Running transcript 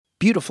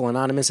Beautiful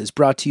Anonymous is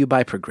brought to you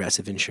by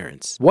Progressive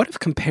Insurance. What if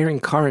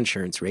comparing car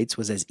insurance rates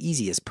was as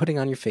easy as putting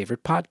on your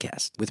favorite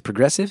podcast? With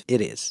Progressive,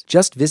 it is.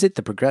 Just visit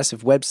the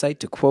Progressive website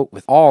to quote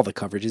with all the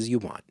coverages you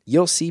want.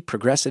 You'll see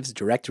Progressive's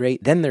direct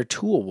rate, then their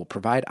tool will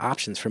provide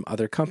options from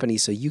other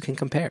companies so you can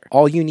compare.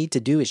 All you need to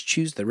do is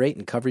choose the rate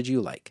and coverage you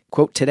like.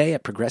 Quote today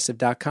at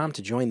Progressive.com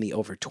to join the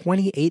over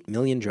 28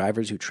 million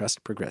drivers who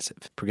trust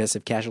Progressive.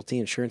 Progressive Casualty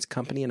Insurance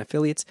Company and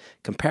Affiliates.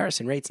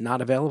 Comparison rates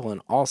not available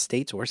in all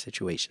states or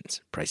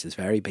situations. Prices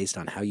vary based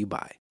on how you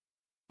buy.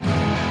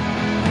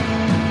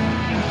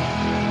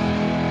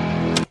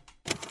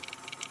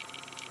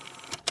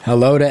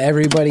 Hello to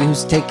everybody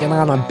who's taken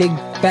on a big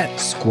fat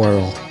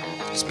squirrel.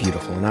 It's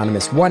Beautiful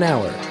Anonymous. 1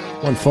 hour,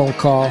 one phone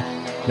call,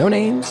 no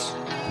names,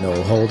 no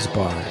holds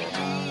barred.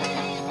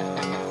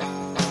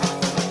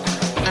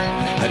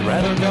 I'd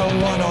rather go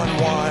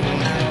one-on-one.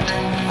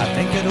 I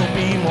think it'll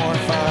be more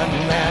fun,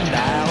 and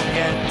I'll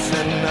get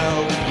to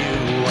know you,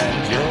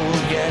 and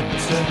you'll get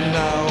to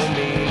know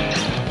me.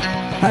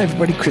 Hi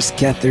everybody, Chris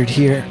Gethard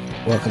here.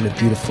 Welcome to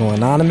Beautiful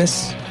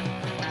Anonymous.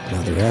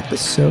 Another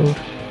episode.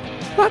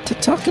 A lot to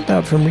talk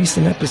about from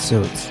recent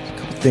episodes. A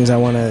couple things I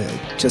want to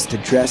just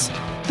address.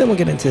 Then we'll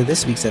get into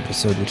this week's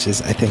episode, which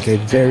is, I think, a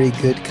very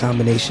good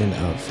combination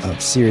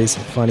of serious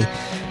and funny.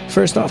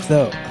 First off,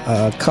 though,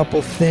 a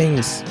couple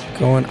things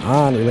going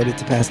on related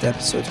to past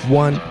episodes.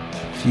 One,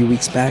 a few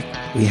weeks back,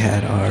 we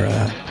had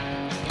our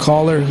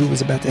caller who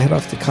was about to head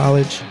off to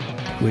college,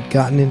 who had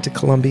gotten into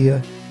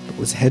Columbia, but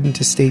was heading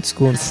to state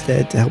school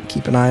instead to help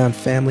keep an eye on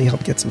family,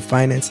 help get some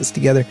finances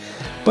together.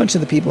 A bunch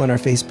of the people in our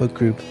Facebook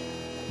group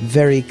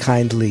very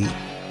kindly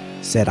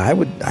said I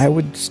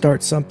would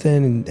start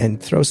something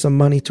and throw some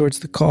money towards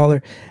the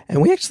caller.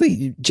 And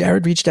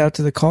Jared reached out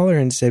to the caller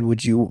and said,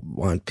 would you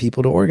want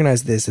people to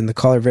organize this? And the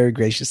caller very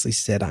graciously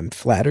said, I'm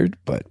flattered,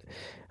 but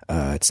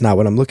it's not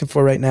what I'm looking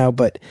for right now.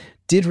 But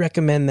did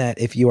recommend that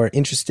if you are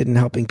interested in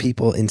helping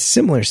people in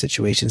similar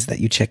situations, that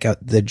you check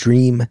out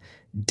thedream.us.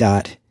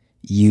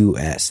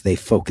 They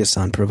focus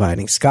on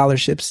providing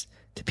scholarships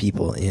to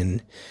people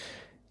in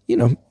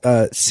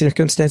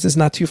circumstances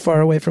not too far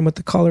away from what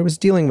the caller was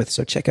dealing with.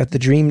 So check out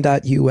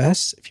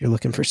thedream.us if you're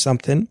looking for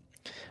something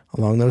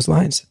along those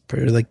lines,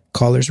 per like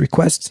caller's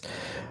requests.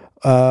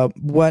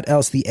 What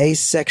else? The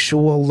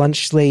asexual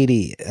lunch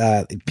lady.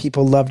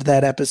 People loved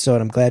that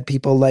episode. I'm glad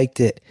people liked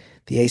it.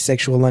 The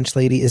asexual lunch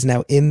lady is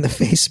now in the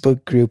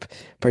Facebook group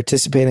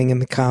participating in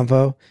the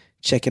convo.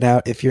 Check it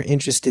out if you're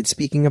interested.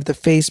 Speaking of the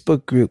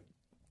Facebook group,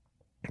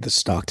 the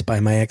Stalked by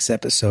My Ex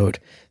episode,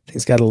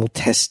 things got a little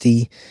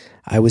testy.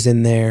 I was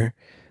in there.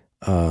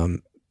 A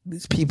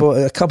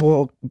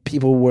couple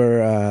people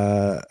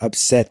were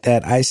upset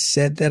that I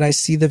said that I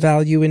see the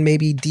value in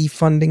maybe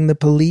defunding the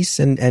police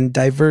and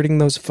diverting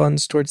those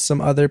funds towards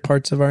some other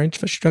parts of our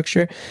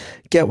infrastructure.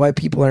 Get why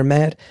people are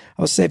mad.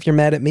 I'll say, if you're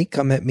mad at me,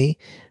 come at me.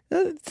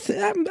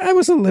 I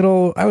was a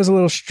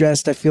little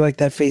stressed. I feel like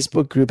that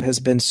Facebook group has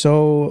been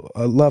so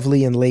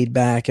lovely and laid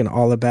back and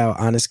all about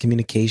honest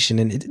communication.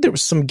 And there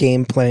was some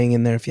game playing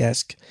in there, if you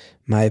ask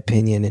my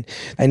opinion. And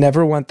I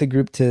never want the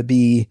group to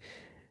be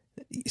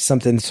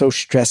something so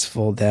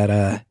stressful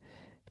that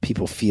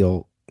people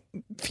feel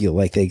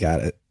like they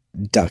gotta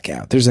duck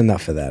out. There's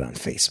enough of that on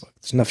Facebook.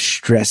 There's enough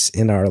stress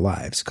in our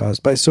lives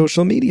caused by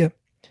social media.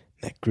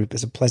 That group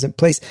is a pleasant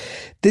place.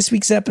 This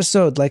week's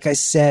episode, like I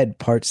said,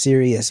 part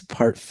serious,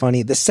 part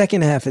funny. The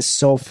second half is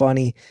so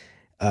funny.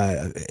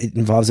 It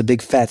involves a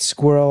big fat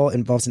squirrel, it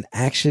involves an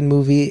action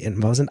movie, it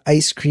involves an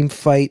ice cream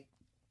fight,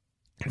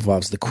 it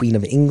involves the Queen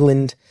of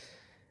England.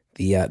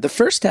 The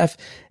first half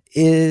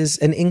is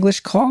an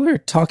English caller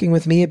talking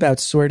with me about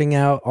sorting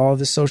out all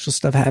the social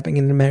stuff happening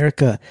in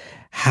America,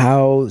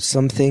 how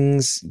some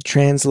things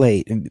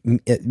translate,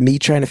 me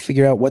trying to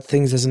figure out what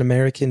things as an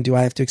American do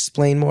I have to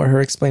explain more, her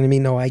explaining to me,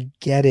 no, I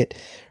get it.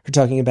 Her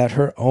talking about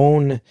her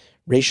own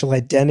racial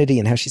identity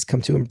and how she's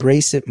come to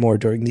embrace it more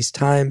during these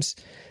times.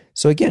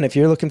 So again, if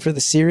you're looking for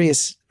the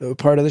serious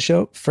part of the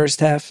show, first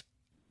half,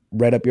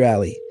 right up your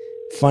alley.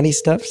 Funny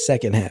stuff,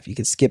 second half. You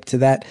can skip to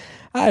that.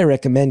 I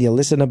recommend you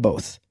listen to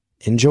both.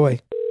 Enjoy.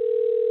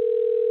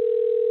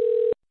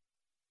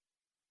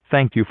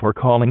 Thank you for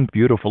calling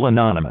Beautiful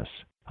Anonymous.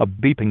 A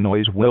beeping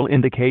noise will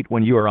indicate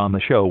when you are on the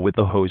show with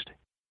the host.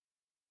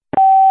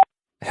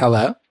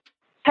 Hello?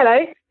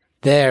 Hello?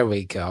 There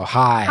we go.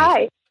 Hi.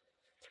 Hi.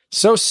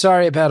 So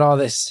sorry about all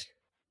this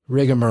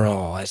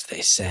rigmarole, as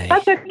they say.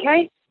 That's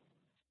okay.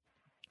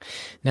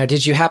 Now,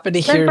 did you happen to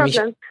hear No me?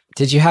 problem.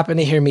 Did you happen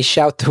to hear me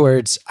shout the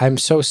words, "I'm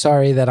so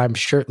sorry that I'm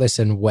shirtless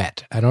and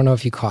wet"? I don't know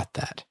if you caught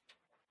that.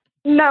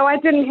 No, I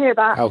didn't hear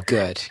that. Oh,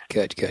 good.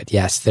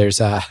 Yes,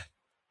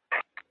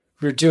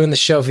 we're doing the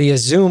show via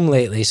Zoom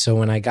lately, so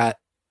when I got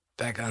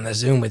back on the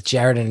Zoom with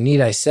Jared and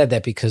Anita, I said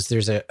that because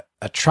there's a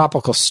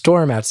tropical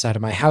storm outside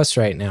of my house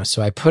right now,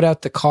 so I put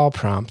out the call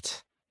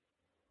prompt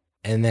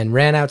and then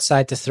ran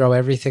outside to throw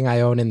everything I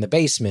own in the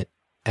basement,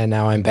 and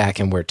now I'm back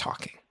and we're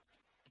talking.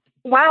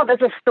 Wow,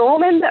 there's a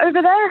storm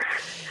over there?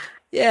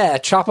 Yeah, a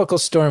tropical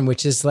storm,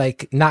 which is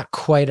like not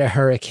quite a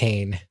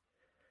hurricane.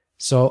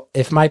 So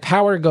if my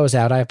power goes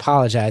out, I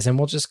apologize, and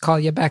we'll just call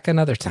you back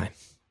another time.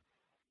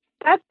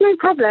 That's no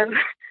problem.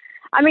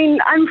 I mean,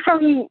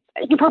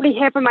 you can probably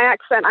hear from my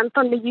accent, I'm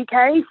from the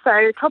UK,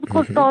 so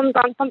tropical storms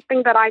aren't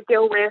something that I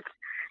deal with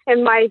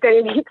in my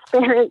daily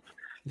experience.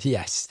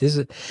 Yes,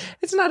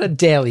 it's not a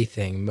daily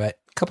thing, but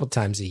a couple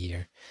times a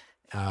year.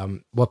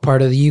 What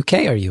part of the UK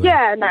are you in?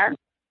 Yeah, no.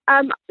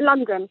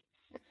 London.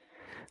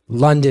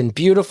 London,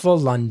 beautiful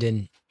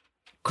London.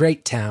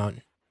 Great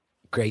town.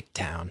 Great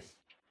town.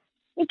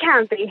 It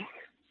can be.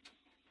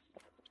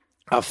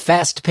 A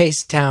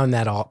fast-paced town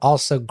that'll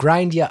also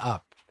grind you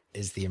up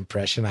is the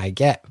impression I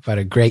get, but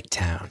a great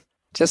town.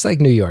 Just like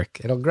New York.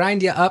 It'll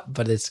grind you up,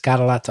 but it's got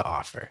a lot to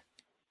offer.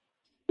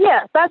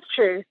 Yeah, that's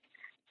true.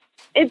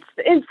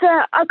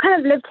 I've kind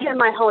of lived here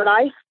my whole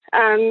life,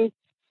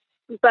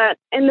 but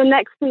in the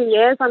next few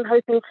years, I'm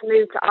hoping to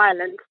move to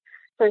Ireland,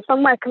 so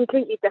somewhere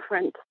completely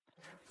different.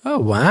 Oh,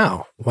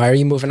 wow. Why are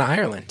you moving to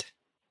Ireland?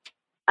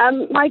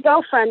 My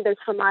girlfriend is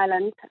from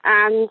Ireland,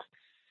 and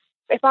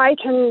we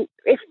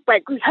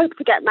hope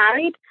to get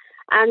married,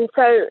 and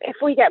so if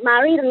we get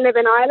married and live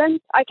in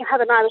Ireland, I can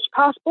have an Irish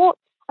passport,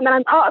 and then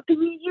I'm part of the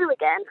EU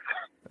again.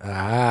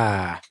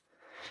 Ah.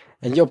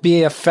 And you'll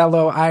be a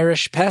fellow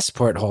Irish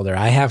passport holder.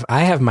 I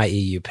have my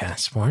EU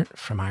passport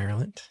from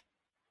Ireland.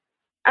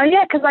 Oh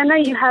yeah, because I know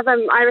you have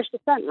Irish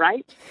descent,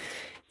 right?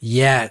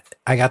 Yeah,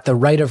 I got the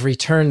right of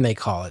return, they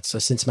call it. So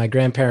since my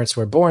grandparents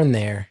were born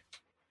there,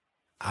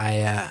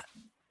 I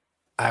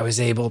was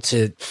able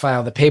to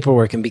file the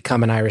paperwork and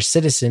become an Irish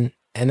citizen.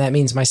 And that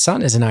means my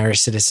son is an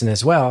Irish citizen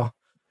as well,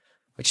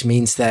 which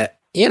means that,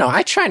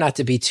 I try not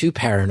to be too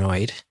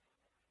paranoid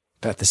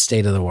about the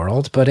state of the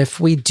world. But if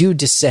we do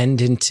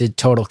descend into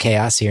total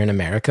chaos here in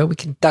America, we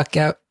can duck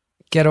out,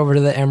 get over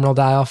to the Emerald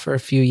Isle for a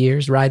few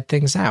years, ride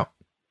things out.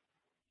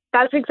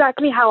 That's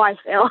exactly how I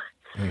feel.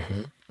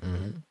 Mm-hmm,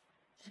 mm-hmm.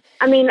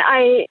 I mean,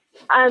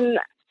 I'm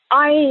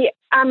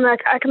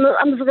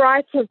a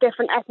variety of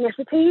different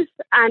ethnicities,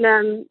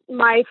 and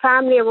my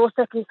family are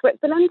also from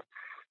Switzerland,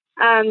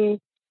 and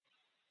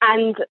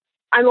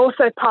I'm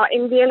also part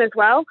Indian as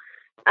well.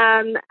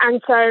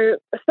 And so,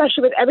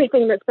 especially with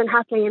everything that's been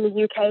happening in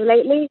the UK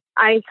lately,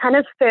 I kind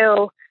of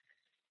feel,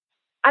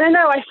 I don't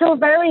know, I feel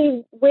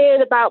very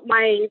weird about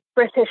my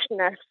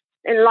Britishness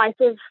in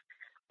light of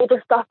all the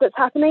stuff that's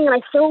happening, and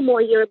I feel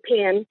more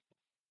European.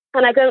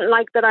 And I don't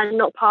like that I'm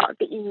not part of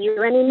the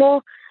EU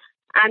anymore.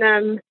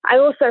 And I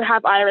also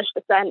have Irish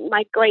descent.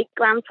 My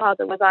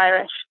great-grandfather was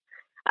Irish,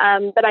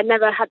 but I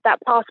never had that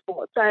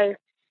passport. So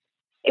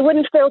it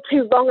wouldn't feel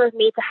too wrong of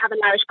me to have an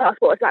Irish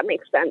passport, if that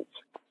makes sense.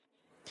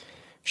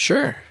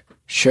 Sure.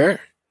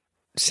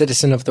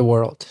 Citizen of the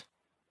world.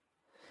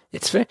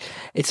 It's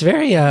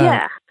very,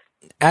 yeah.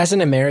 As an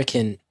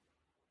American,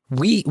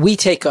 we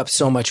take up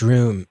so much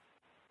room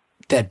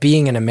that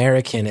being an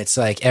American, it's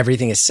like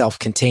everything is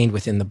self-contained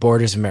within the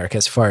borders of America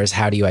as far as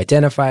how do you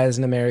identify as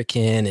an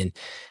American and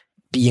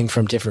being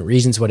from different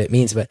regions, what it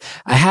means. But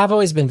I have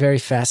always been very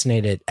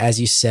fascinated, as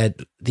you said,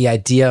 the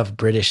idea of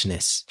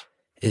Britishness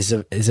is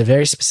a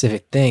very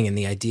specific thing, and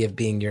the idea of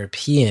being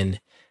European,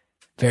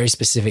 very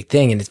specific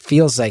thing. And it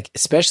feels like,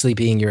 especially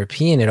being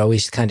European, it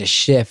always kind of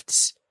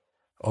shifts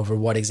over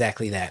what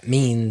exactly that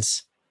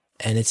means.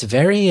 And it's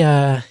very,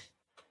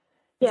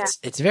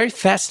 it's very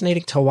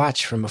fascinating to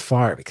watch from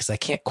afar because I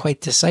can't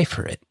quite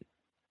decipher it.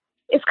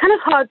 It's kind of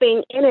hard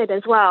being in it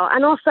as well.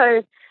 And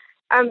also,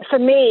 for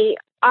me,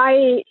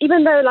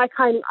 even though like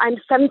I'm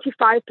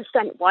 75%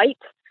 white,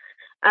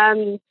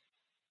 I'm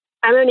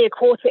only a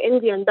quarter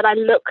Indian, but I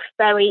look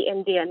very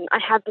Indian. I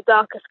have the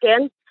darker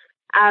skin,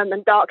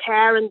 and dark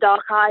hair and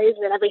dark eyes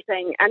and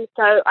everything. And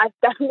so I've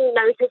definitely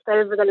noticed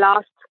over the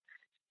last,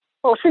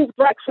 since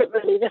Brexit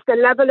really, just the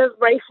level of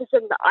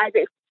racism that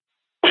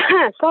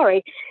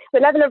the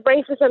level of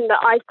racism that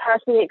I've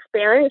personally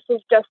experienced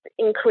has just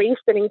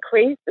increased and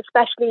increased,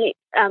 especially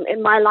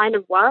in my line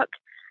of work.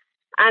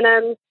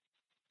 And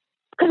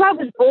because I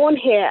was born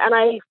here and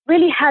I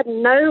really had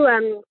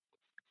no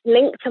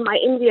link to my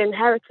Indian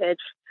heritage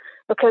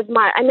because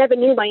I never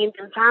knew my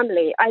Indian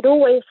family. I'd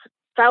always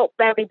felt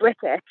very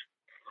British.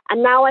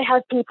 And now I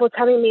have people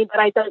telling me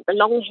that I don't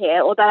belong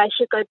here or that I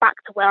should go back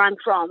to where I'm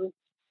from.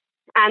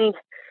 And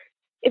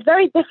it's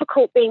very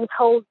difficult being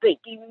told that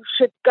you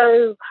should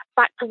go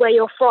back to where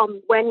you're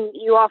from when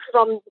you are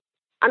from.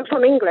 I'm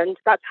from England.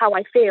 That's how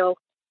I feel.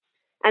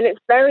 And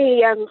it's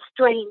very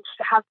strange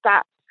to have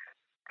that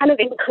kind of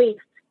increase.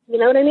 You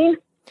know what I mean?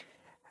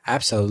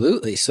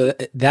 Absolutely. So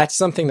that's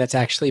something that's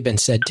actually been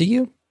said to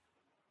you?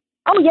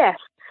 Oh, yes.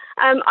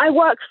 I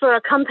work for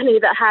a company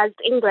that has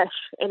English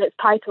in its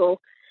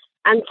title.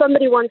 And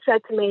somebody once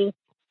said to me,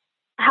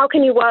 how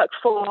can you work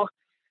for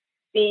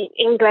the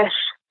English,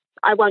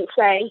 I won't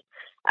say,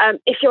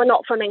 if you're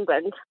not from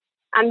England?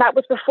 And that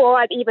was before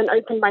I'd even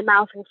opened my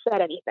mouth and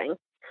said anything.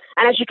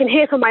 And as you can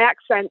hear from my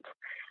accent,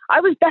 I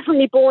was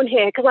definitely born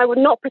here because I would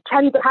not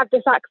pretend to have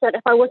this accent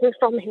if I wasn't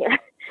from here.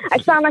 I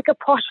sound like a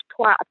posh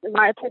twat, in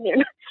my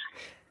opinion.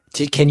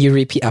 Can you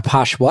repeat a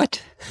posh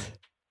what?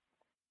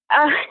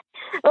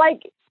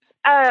 Like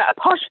a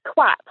posh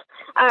twat.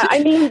 I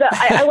mean that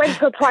I went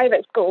to a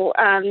private school,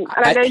 and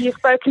I know you've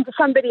spoken to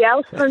somebody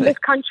else from this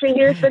country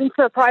who's been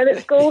to a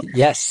private school.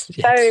 Yes.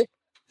 So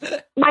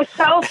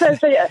myself,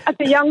 as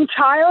a young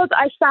child,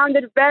 I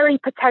sounded very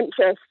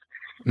pretentious,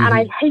 and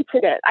I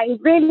hated it. I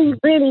really,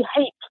 really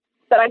hate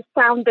that I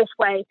sound this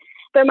way.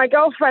 So my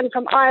girlfriend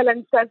from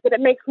Ireland says that it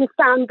makes me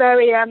sound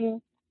very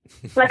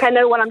like I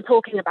know what I'm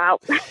talking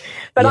about.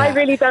 But I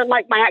really don't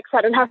like my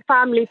accent, and her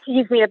family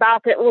tease me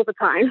about it all the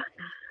time.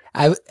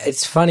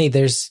 It's funny.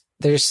 There's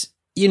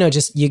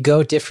just you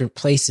go different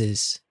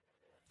places,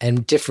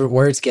 and different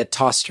words get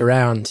tossed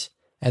around,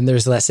 and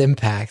there's less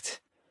impact.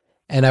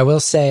 And I will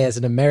say, as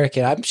an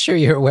American, I'm sure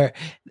you're aware.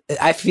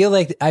 I feel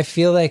like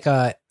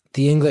the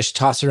English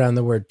toss around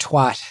the word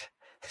twat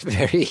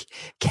very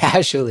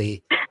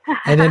casually,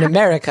 and in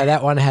America,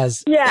 that one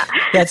has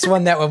that's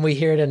one that when we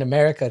hear it in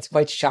America, it's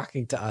quite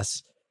shocking to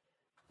us.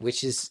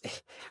 Which is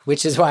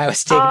why I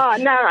was taking. Oh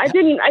no, I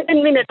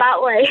didn't mean it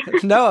that way.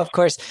 No, of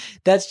course,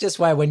 that's just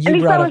why when you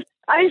brought up.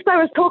 At least I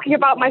was talking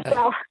about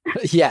myself.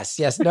 Yes,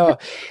 no.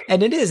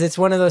 And it's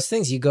one of those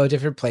things. You go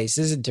different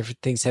places and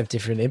different things have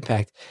different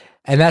impact.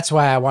 And that's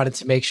why I wanted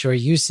to make sure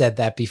you said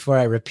that before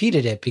I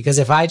repeated it. Because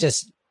if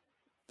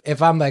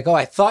I'm like, oh,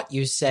 I thought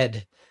you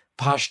said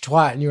posh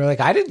twat, and you were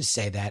like, I didn't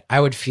say that, I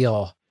would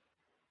feel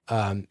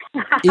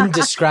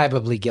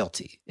indescribably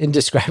guilty,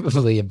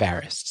 indescribably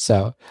embarrassed.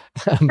 So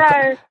I'm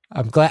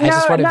glad. I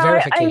just wanted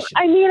verification.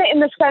 I mean it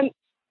in the sense.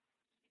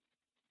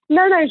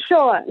 No,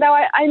 sure. No,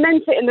 I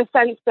meant it in the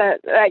sense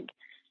that, like,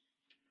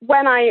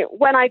 when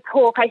I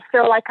talk, I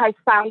feel like I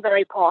sound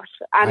very posh,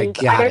 and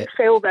I don't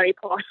feel very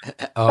posh.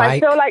 So I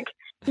feel like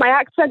my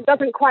accent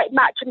doesn't quite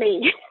match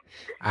me.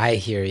 I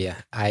hear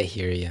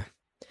you.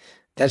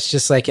 That's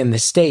just like in the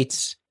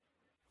States,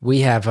 we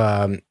have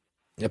a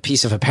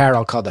piece of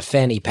apparel called a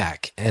fanny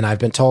pack, and I've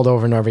been told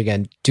over and over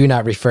again, do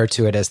not refer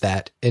to it as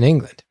that in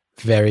England.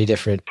 Very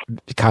different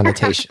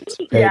connotations.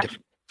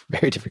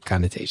 Very different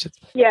connotations.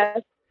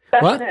 Yes.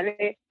 Definitely.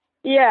 What?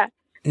 Yeah.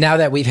 Now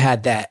that we've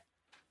had that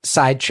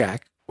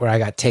sidetrack where I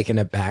got taken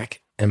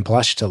aback and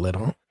blushed a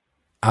little,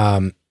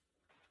 I'm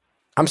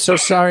so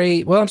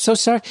sorry. Well, I'm so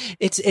sorry.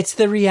 It's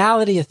the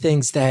reality of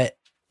things that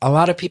a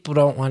lot of people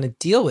don't want to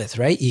deal with,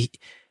 right?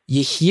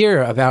 You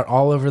hear about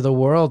all over the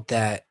world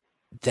that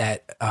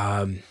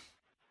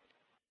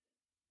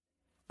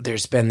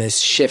there's been this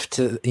shift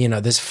to,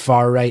 this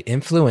far right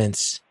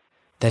influence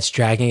that's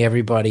dragging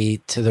everybody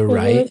to the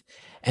right,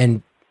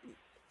 and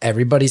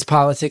everybody's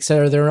politics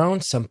are their own.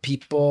 Some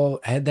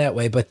people head that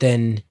way, but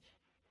then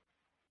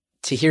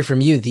to hear from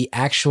you, the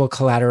actual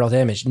collateral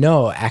damage.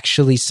 No,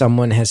 actually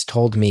someone has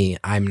told me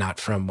I'm not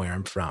from where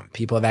I'm from.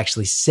 People have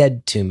actually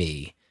said to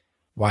me,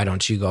 why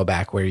don't you go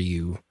back where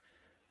you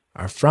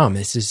are from?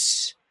 This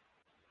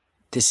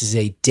is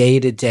a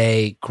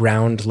day-to-day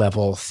ground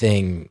level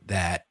thing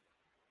that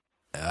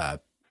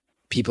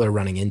people are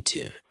running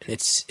into. And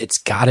it's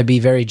gotta be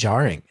very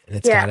jarring, and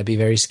it's gotta be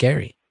very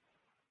scary.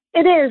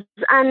 It is.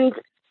 And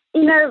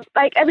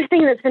like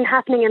everything that's been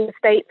happening in the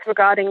States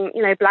regarding,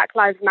 Black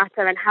Lives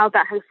Matter and how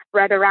that has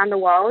spread around the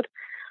world.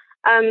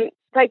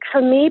 Like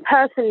for me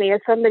personally,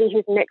 as somebody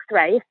who's mixed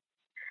race,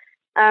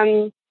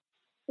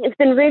 it's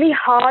been really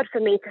hard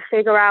for me to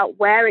figure out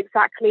where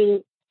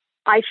exactly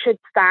I should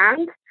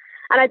stand.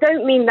 And I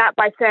don't mean that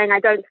by saying I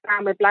don't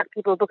stand with Black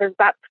people, because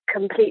that's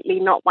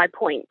completely not my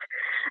point.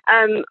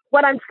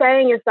 What I'm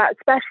saying is that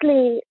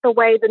especially the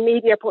way the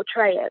media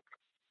portray it,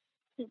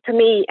 to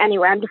me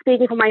anyway, I'm just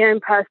speaking from my own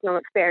personal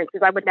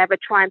experiences. I would never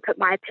try and put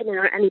my opinion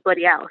on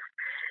anybody else.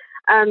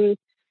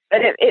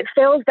 But it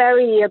feels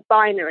very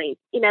binary.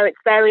 It's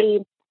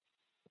very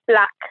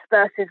black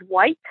versus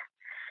white.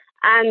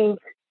 And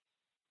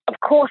of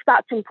course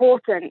that's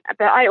important.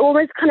 But I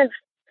always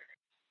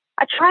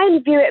I try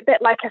and view it a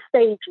bit like a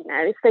stage,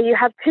 So you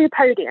have two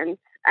podiums,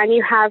 and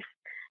you have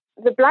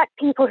the Black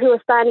people who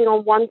are standing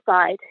on one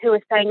side, who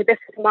are saying, this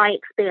is my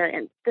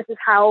experience. This is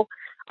how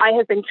I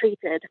have been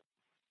treated.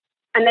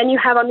 And then you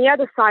have on the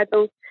other side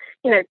those,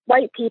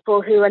 white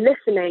people who are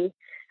listening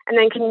and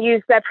then can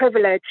use their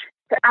privilege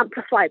to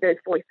amplify those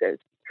voices.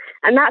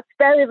 And that's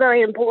very,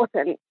 very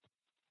important.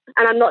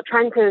 And I'm not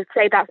trying to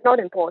say that's not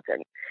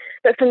important.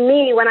 But for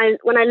me, when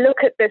I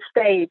look at this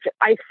stage,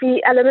 I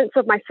see elements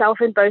of myself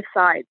in both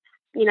sides,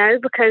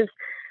 because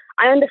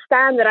I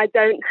understand that I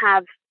don't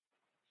have,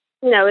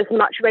 as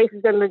much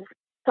racism as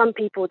some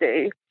people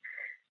do.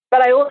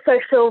 But I also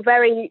feel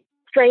very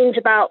strange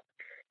about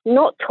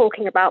not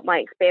talking about my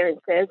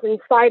experiences and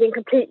siding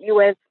completely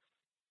with,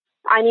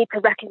 I need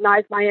to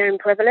recognize my own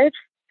privilege,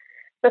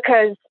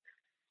 because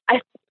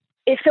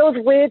it feels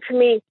weird to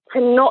me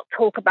to not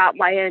talk about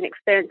my own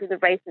experiences of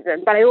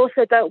racism, but I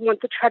also don't want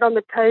to tread on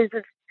the toes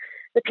of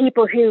the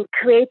people who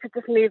created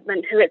this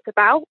movement, who it's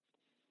about.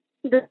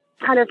 Does that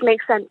kind of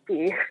make sense to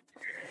you?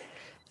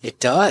 It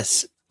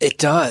does.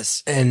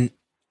 And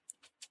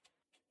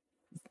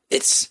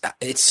it's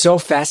so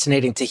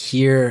fascinating to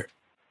hear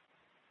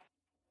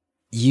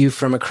you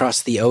from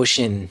across the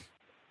ocean.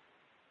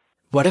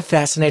 What a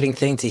fascinating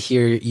thing to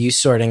hear you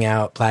sorting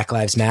out Black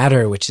Lives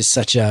Matter, which is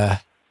such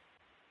a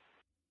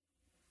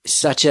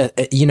such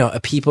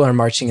people are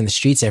marching in the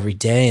streets every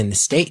day in the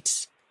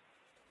States.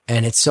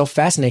 And it's so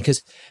fascinating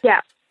because,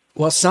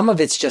 well, some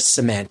of it's just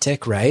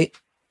semantic, right?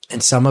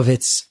 And some of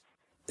it's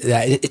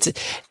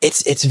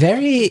it's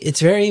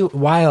very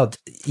wild,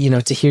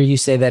 to hear you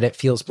say that it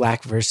feels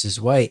black versus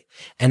white.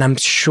 And I'm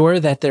sure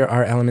that there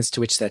are elements to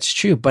which that's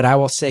true. But I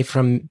will say,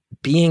 from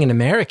being an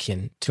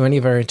American, to any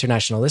of our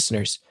international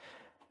listeners,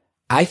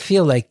 I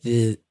feel like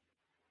the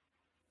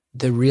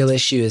real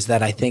issue is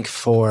that I think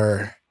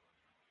for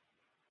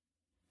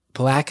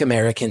Black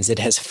Americans, it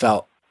has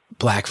felt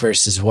black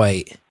versus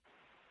white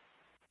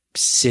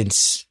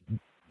since,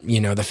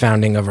 the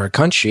founding of our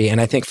country.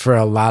 And I think for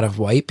a lot of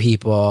white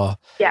people,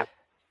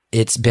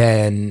 it's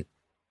been,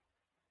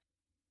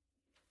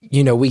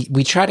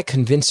 we try to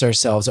convince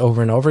ourselves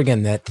over and over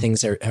again that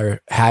things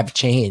have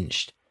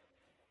changed.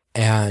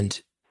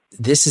 And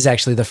this is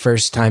actually the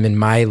first time in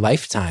my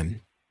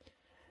lifetime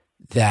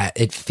that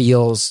it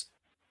feels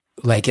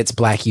like it's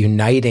black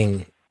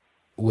uniting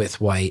with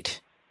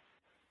white,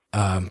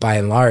 by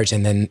and large.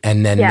 And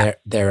then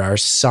there are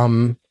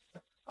some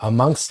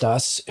amongst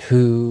us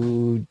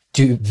who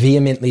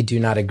vehemently do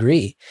not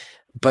agree.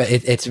 But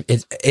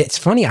it's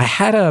funny. I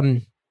had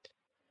an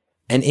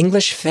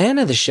English fan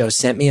of the show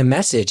sent me a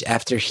message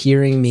after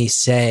hearing me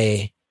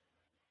say,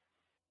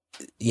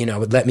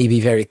 let me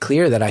be very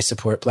clear that I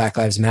support Black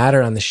Lives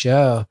Matter on the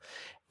show.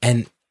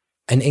 And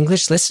an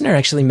English listener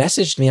actually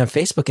messaged me on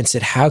Facebook and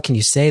said, how can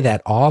you say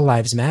that? All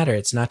lives matter.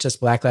 It's not just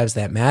Black lives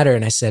that matter.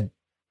 And I said,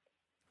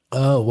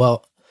 oh,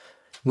 well,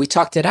 we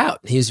talked it out.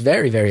 He was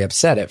very, very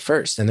upset at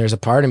first. And there's a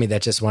part of me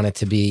that just wanted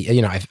to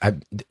be,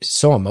 I'm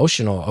so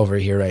emotional over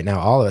here right now,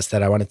 all of us,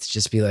 that I wanted to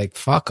just be like,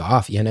 fuck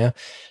off,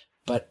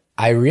 But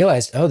I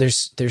realized,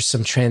 there's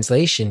some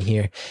translation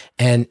here.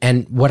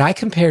 And what I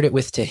compared it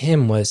with to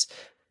him was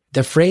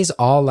the phrase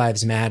all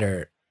lives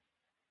matter.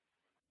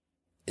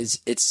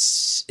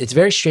 It's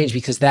very strange,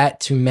 because that,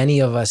 to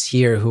many of us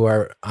here who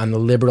are on the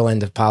liberal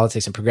end of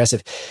politics and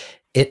progressive,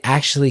 it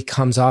actually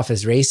comes off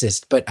as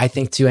racist. But I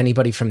think to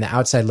anybody from the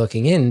outside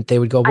looking in, they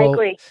would go, well, I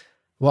agree.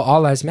 Well,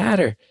 all lives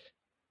matter.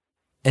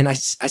 And I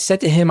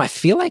said to him, I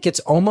feel like it's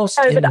almost,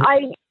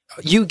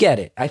 you get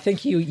it. I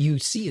think you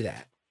see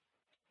that.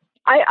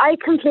 I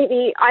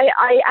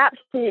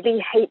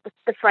absolutely hate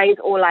the phrase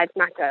all lives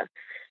matter,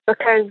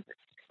 because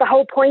the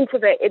whole point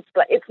of it,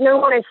 it's no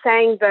one is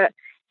saying that,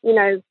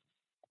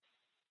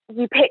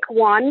 you pick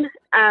one.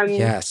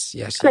 Yes.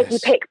 You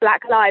pick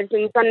Black lives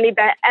and suddenly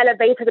they're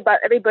elevated above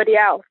everybody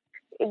else.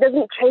 It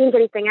doesn't change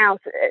anything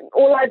else.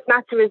 All lives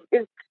matter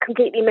is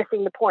completely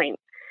missing the point.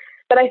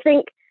 But I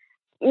think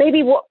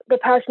maybe what the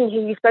person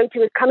who you spoke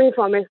to is coming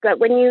from is that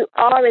when you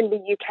are in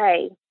the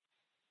UK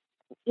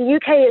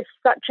is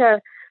such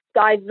a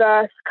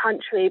diverse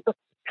country, but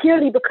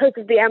purely because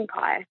of the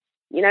empire,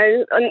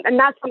 and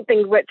that's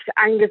something which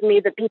angers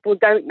me that people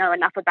don't know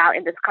enough about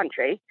in this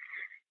country,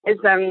 is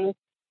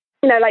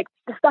like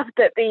the stuff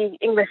that the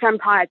English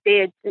Empire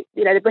did,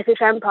 the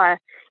British Empire,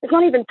 it's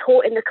not even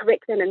taught in the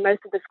curriculum in most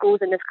of the schools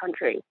in this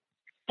country.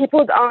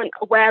 People aren't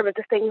aware of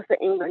the things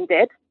that England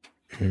did.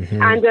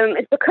 Mm-hmm. And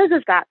it's because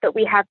of that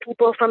we have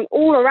people from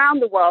all around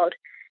the world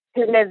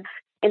who live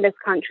in this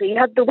country. You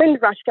have the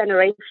Windrush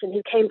generation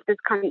who came to this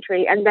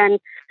country and then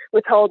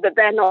were told that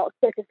they're not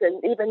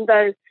citizens, even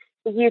though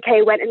the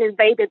UK went and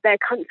invaded their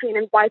country and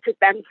invited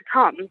them to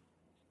come.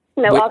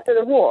 After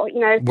the war,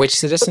 which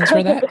citizens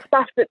were that? The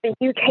stuff that the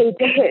UK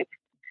did.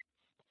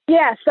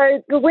 Yeah,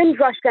 so the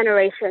Windrush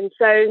generation.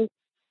 So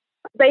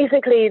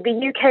basically,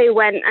 the UK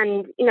went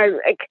and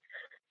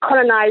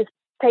colonized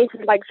places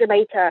like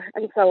Jamaica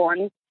and so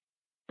on,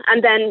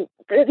 and then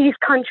these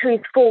countries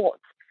fought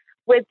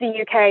with the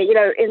UK,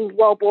 in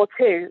World War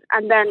II,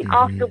 and then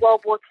after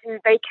World War II,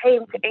 they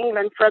came to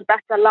England for a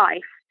better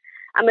life,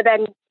 and were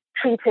then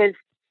treated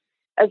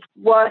as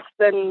worse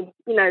than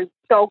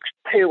dog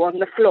poo on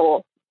the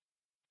floor,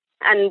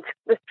 and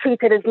was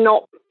treated as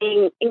not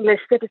being English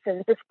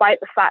citizens,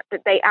 despite the fact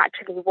that they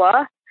actually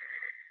were.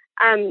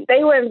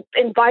 They were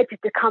invited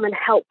to come and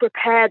help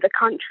prepare the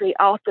country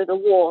after the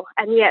war,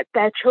 and yet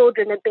their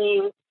children are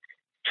being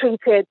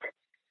treated,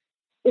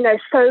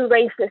 so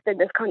racist in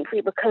this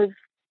country because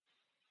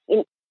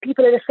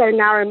people are just so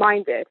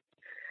narrow-minded.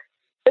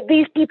 But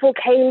these people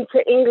came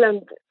to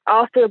England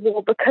after the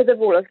war because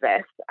of all of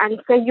this,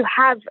 and so you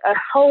have a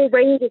whole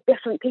range of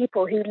different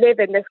people who live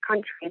in this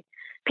country.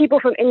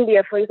 People from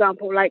India, for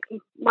example, like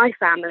my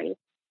family.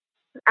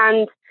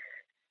 And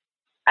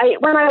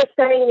when I was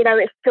saying,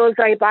 it feels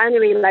very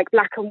binary, like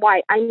black and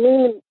white, I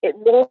mean it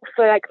more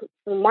for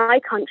my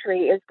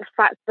country, is the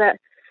fact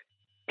that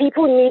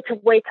people need to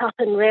wake up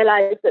and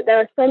realize that there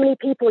are so many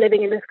people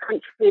living in this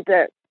country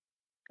that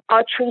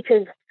are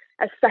treated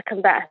as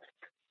second best.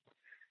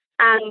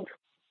 And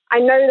I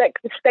know that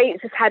the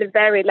States has had a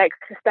very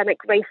systemic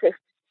racist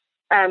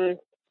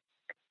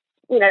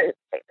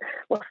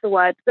what's the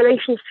word,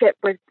 relationship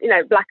with,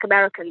 Black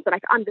Americans, and I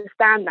can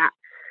understand that.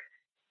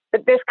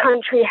 But this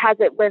country has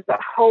it with a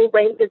whole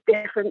range of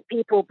different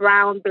people,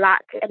 brown,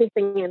 black,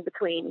 anything in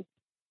between.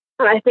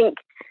 And I think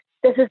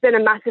this has been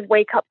a massive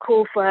wake-up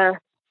call for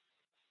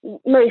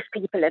most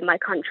people in my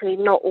country,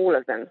 not all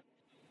of them.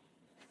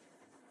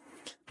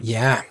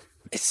 Yeah,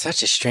 it's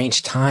such a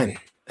strange time.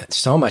 There's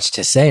so much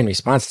to say in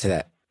response to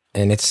that.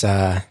 And it's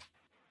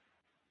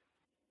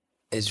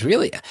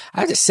really, I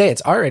have to say,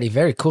 it's already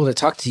very cool to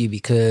talk to you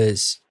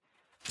because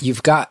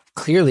you've got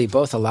clearly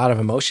both a lot of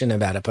emotion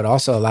about it, but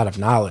also a lot of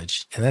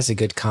knowledge. And that's a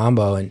good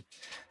combo. And,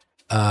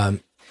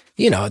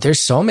 there's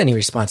so many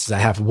responses I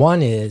have.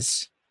 One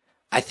is,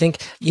 I think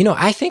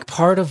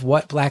part of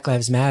what Black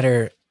Lives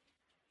Matter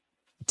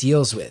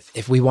deals with,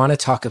 if we want to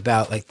talk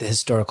about like the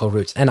historical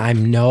roots, and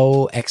I'm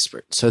no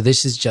expert, so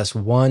this is just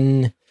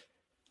one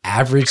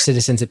average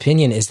citizen's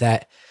opinion, is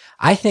that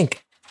I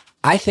think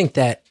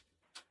the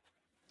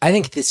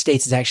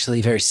States is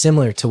actually very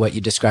similar to what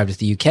you described with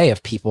the UK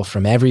of people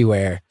from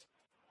everywhere.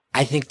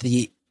 I think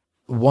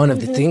one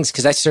of the things,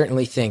 because I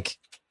certainly think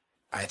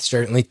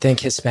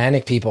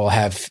Hispanic people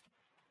have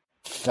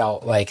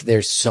felt like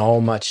there's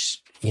so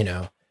much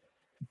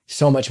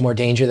more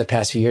danger the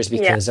past few years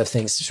because of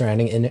things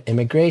surrounding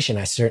immigration.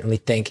 I certainly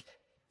think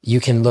you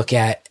can look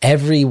at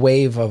every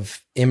wave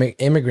of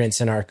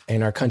immigrants in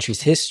our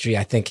country's history.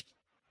 I think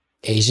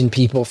Asian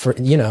people,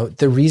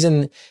 the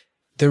reason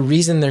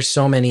there's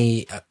so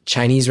many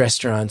Chinese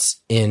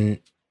restaurants in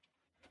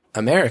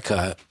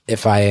America,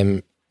 if I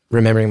am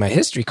remembering my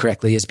history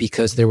correctly, is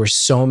because there were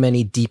so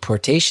many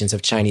deportations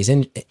of Chinese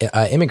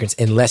immigrants.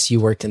 Unless you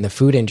worked in the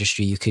food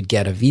industry, you could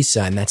get a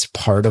visa. And that's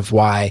part of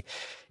why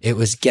it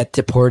was get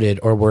deported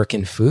or work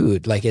in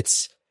food. Like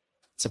it's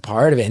a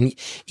part of it. And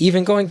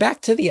even going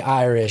back to the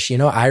Irish,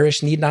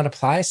 Irish need not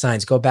apply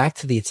signs. Go back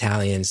to the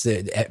Italians,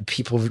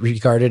 people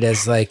regarded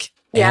as like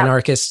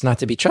anarchists, not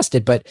to be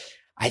trusted. But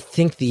I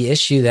think the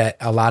issue that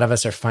a lot of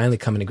us are finally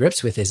coming to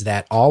grips with is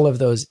that all of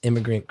those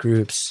immigrant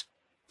groups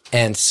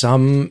and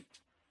some,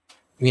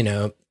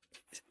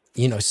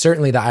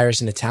 certainly the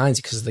Irish and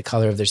Italians, because of the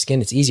color of their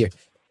skin, it's easier.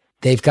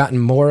 They've gotten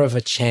more of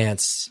a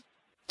chance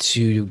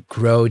to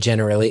grow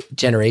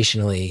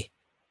generationally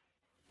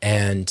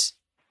and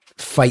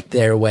fight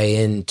their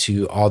way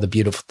into all the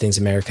beautiful things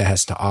America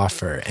has to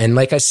offer. And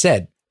like I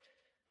said,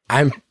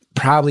 I'm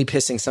probably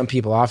pissing some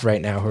people off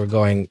right now who are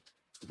going,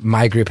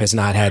 my group has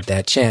not had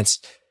that chance.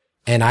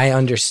 And I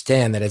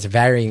understand that it's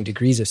varying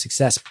degrees of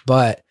success,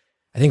 but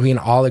I think we can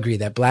all agree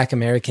that Black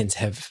Americans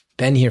have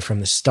been here from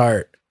the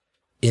start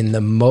in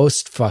the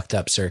most fucked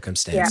up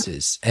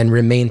circumstances and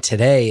remain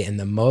today in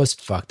the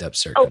most fucked up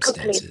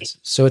circumstances.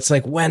 So it's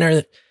like,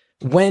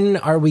 when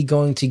are we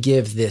going to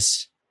give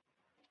this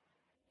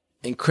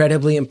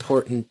incredibly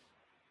important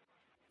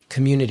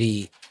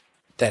community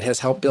that has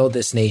helped build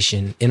this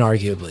nation,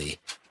 inarguably,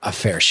 a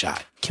fair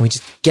shot? Can we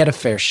just get a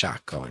fair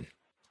shot going?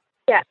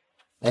 Yeah.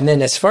 And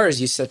then, as far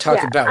as you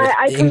talked about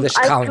with English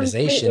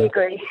colonization,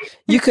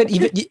 you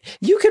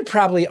could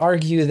probably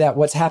argue that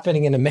what's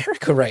happening in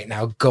America right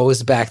now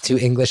goes back to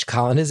English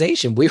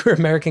colonization. We were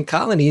American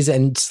colonies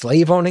and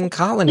slave-owning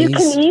colonies. You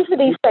can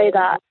easily say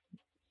that.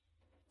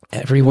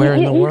 Everywhere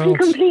in the world. You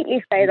can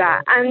completely say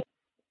that. And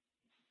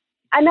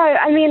I know,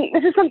 I mean,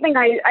 this is something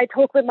I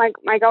talk with my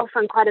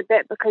girlfriend quite a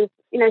bit because,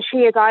 she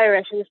is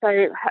Irish. And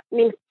so,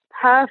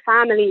 her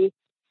family,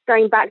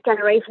 going back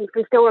generations,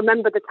 can still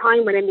remember the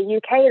time when in the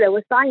UK there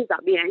were signs up,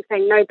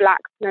 saying no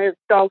blacks, no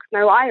dogs,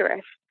 no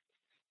Irish.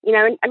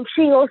 And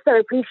she also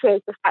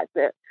appreciates the fact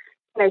that,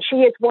 she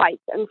is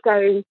white. And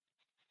so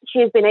she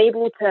has been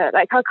able to,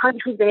 her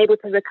country's been able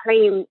to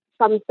reclaim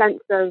some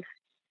sense of,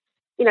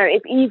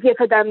 it's easier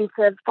for them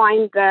to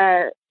find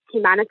their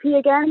humanity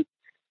again,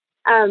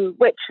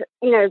 which,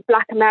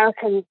 Black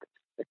Americans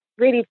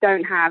really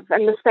don't have.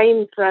 And the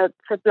same for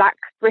Black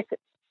Brits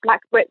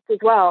as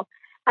well.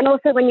 And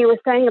also when you were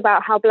saying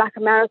about how Black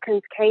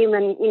Americans came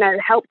and,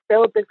 helped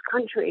build this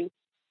country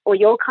or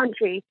your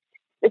country,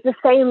 it's the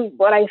same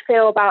what I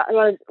feel about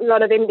a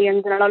lot of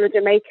Indians and a lot of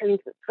Jamaicans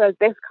for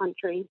this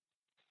country.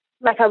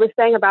 Like I was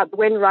saying about the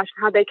Windrush,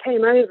 how they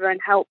came over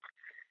and helped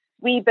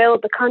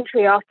rebuild the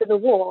country after the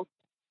war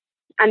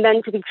and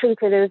then to be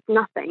treated as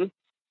nothing.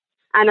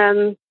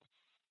 And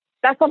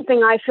that's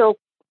something I feel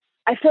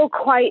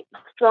quite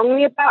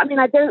strongly about. I mean,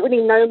 I don't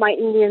really know my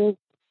Indian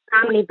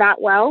family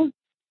that well.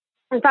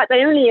 In fact, I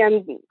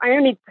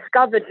only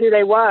discovered who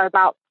they were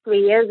about 3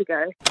 years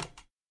ago.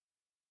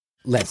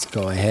 Let's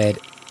go ahead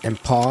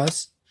and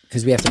pause,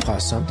 because we have to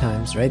pause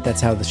sometimes, right?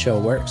 That's how the show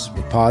works.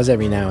 We pause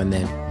every now and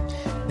then.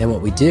 Then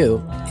what we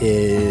do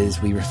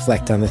is we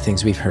reflect on the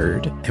things we've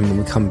heard, and when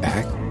we come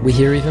back, we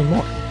hear even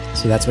more.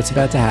 So that's what's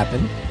about to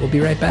happen. We'll be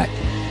right back.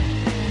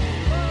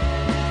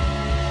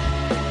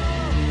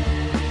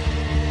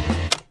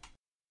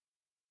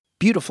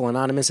 Beautiful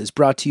Anonymous is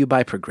brought to you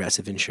by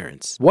Progressive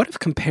Insurance. What if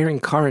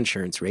comparing car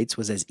insurance rates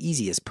was as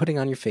easy as putting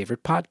on your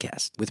favorite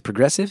podcast? With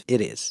Progressive,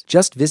 it is.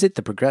 Just visit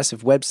the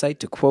Progressive website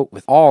to quote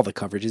with all the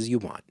coverages you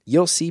want.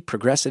 You'll see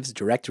Progressive's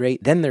direct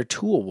rate, then their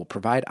tool will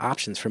provide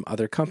options from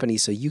other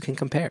companies so you can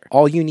compare.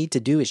 All you need to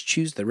do is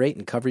choose the rate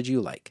and coverage you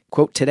like.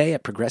 Quote today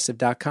at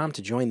Progressive.com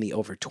to join the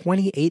over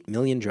 28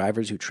 million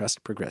drivers who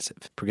trust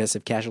Progressive.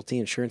 Progressive Casualty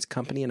Insurance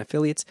Company and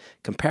Affiliates.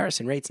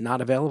 Comparison rates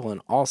not available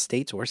in all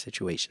states or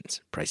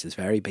situations. Prices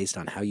vary based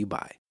on how you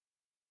buy.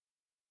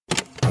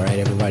 All right,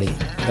 everybody.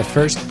 The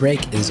first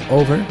break is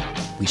over.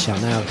 We shall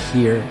now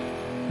hear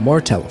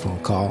more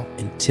telephone call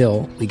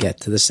until we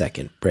get to the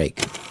second break.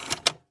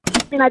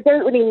 I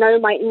don't really know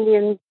my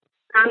Indian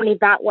family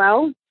that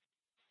well.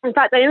 In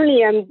fact, I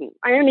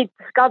only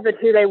discovered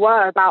who they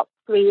were about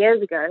 3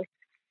 years ago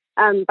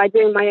by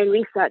doing my own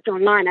research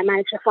online. I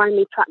managed to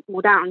finally track them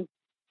all down.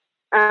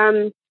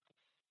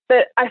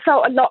 But I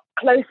felt a lot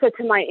closer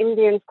to my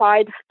Indian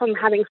side from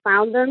having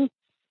found them.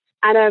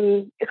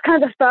 And it's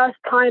kind of the first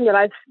time that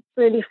I've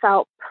really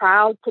felt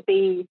proud to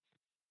be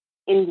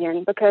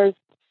Indian, because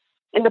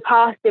in the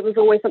past it was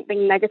always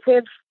something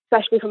negative,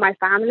 especially for my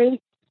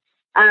family.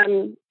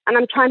 And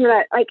I'm trying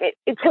to,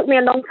 it took me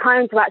a long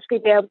time to actually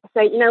be able to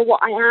say, you know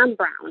what, I am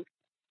brown.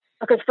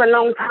 Because for a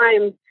long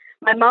time,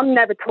 my mum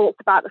never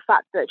talked about the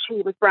fact that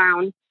she was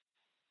brown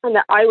and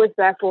that I was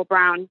therefore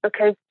brown,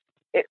 because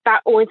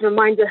that always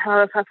reminded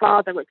her of her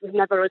father, which was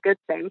never a good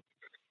thing.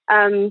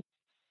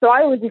 So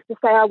I always used to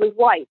say I was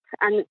white.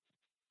 And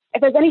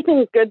if there's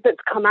anything good that's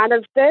come out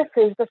of this,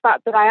 is the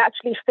fact that I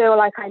actually feel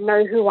like I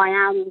know who I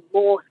am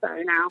more so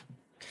now.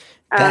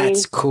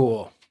 That's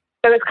cool.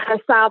 So it's kind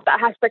of sad that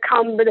it has to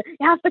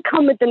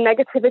come with the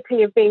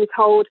negativity of being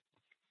told,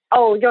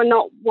 oh, you're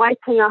not white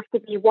enough to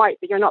be white,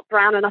 but you're not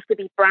brown enough to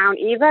be brown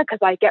either, because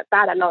I get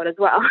that a lot as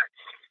well.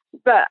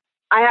 But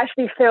I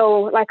actually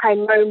feel like I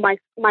know my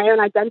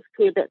own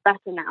identity a bit better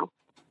now.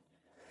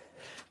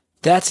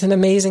 That's an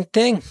amazing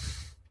thing.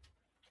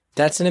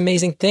 That's an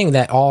amazing thing,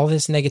 that all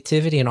this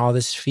negativity and all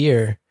this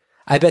fear,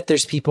 I bet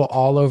there's people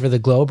all over the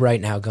globe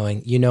right now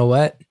going, you know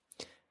what?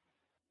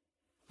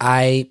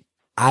 I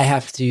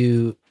have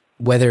to,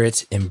 whether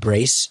it's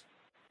embrace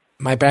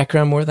my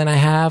background more than I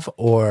have,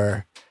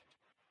 or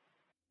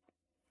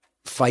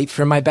fight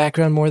for my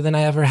background more than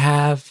I ever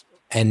have,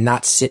 and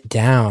not sit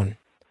down.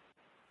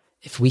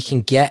 If we can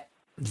get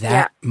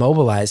that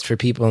mobilized for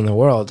people in the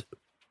world,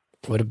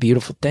 what a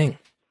beautiful thing.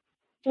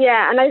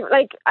 Yeah, and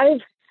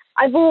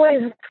I've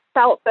always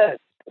felt that,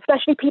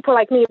 especially people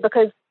like me,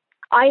 because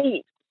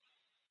I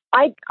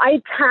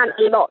tan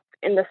a lot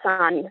in the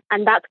sun,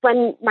 and that's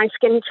when my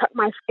skin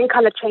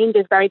color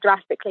changes very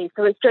drastically.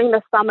 So it's during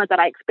the summer that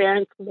I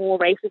experience more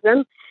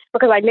racism,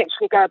 because I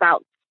literally go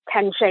about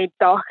 10 shades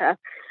darker.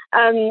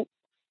 But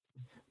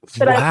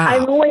wow.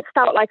 I've always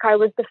felt like I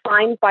was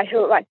defined by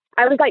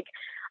I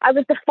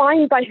was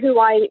defined by who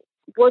I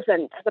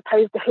wasn't, as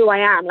opposed to who I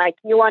am. Like,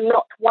 you are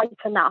not white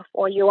enough,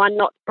 or you are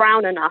not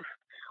brown enough,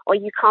 or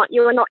you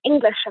are not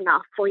English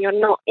enough, or you're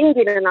not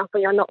Indian enough, or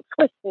you're not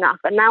Swiss enough.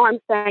 And now I'm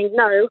saying,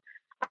 no,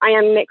 I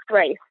am mixed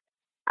race.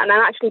 And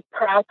I'm actually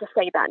proud to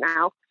say that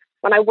now,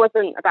 when I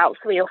wasn't about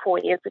 3 or 4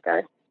 years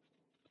ago.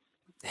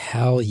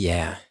 Hell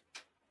yeah.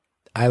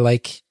 I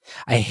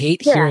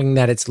hate hearing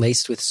that it's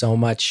laced with so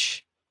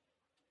much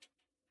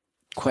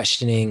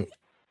questioning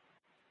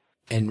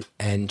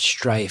and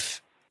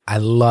strife. I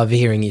love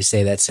hearing you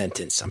say that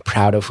sentence. I'm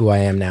proud of who I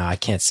am now. I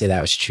can't say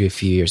that was true a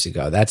few years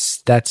ago.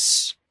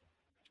 That's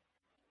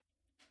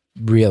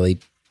really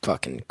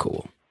fucking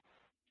cool.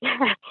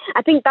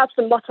 I think that's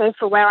the motto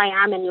for where I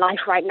am in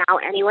life right now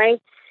anyway.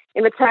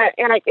 In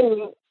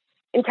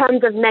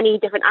terms of many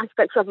different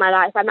aspects of my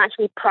life, I'm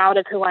actually proud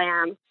of who I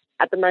am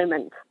at the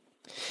moment,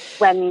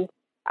 when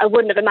I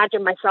wouldn't have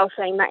imagined myself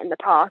saying that in the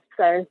past.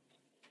 So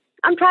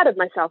I'm proud of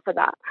myself for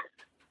that.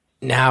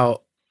 Now,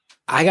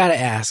 I gotta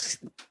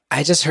ask,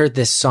 I just heard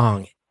this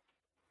song.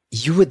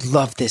 You would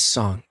love this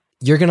song.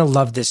 You're gonna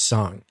love this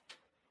song.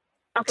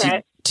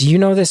 Okay. Do you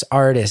know this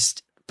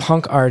artist,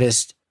 punk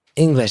artist,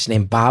 English,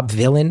 named Bob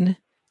Vylan?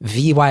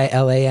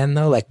 Vylan,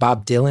 though, like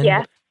Bob Dylan?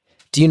 Yeah.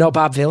 Do you know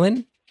Bob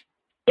Vylan?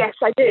 Yes,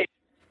 I do.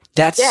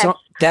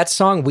 That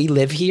song, We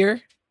Live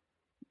Here.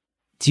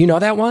 Do you know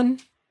that one?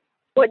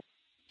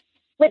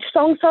 Which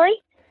song, sorry?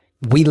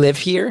 We Live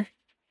Here.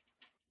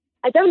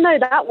 I don't know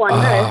that one,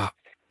 no.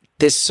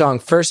 This song,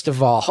 first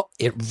of all,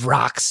 it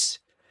rocks.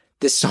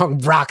 This song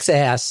rocks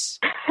ass.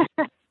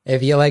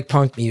 If you like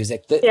punk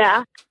music.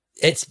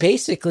 It's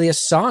basically a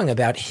song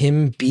about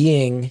him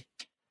being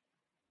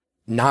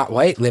not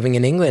white, living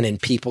in England, and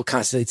people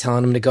constantly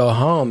telling him to go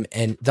home.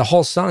 And the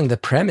whole song, the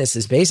premise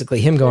is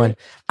basically him going,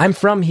 I'm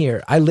from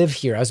here. I live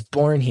here. I was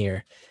born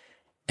here.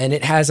 And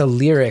it has a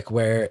lyric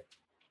where,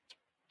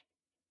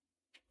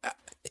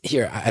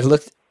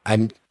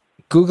 I'm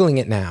Googling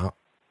it now,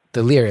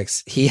 the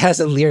lyrics. He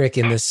has a lyric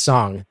in this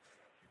song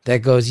that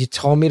goes, you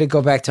told me to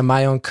go back to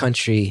my own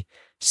country,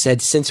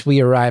 said since we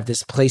arrived,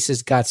 this place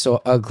has got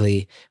so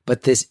ugly,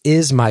 but this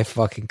is my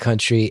fucking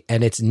country,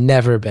 and it's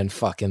never been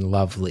fucking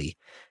lovely.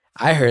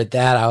 I heard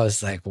that. I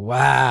was like,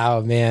 wow,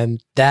 man,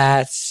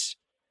 this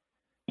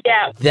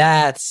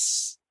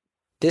gets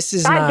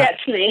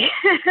me.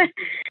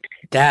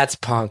 That's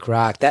punk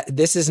rock.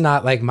 This is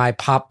not like my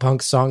pop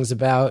punk songs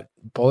about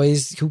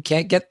boys who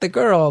can't get the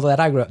girl that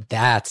I grew up.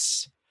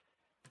 That's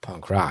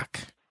punk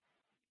rock.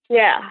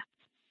 Yeah.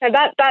 And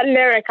that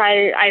lyric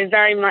I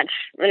very much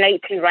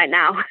relate to right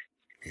now.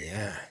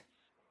 Yeah.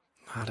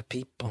 A lot of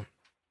people.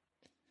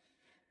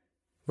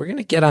 We're going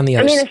to get on the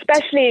other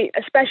especially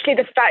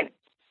the fact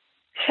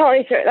No.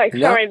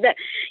 sorry, but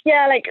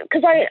yeah, like,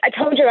 because I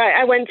told you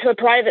I went to a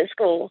private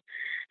school,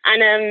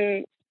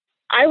 and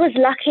I was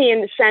lucky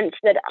in the sense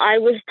that I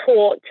was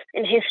taught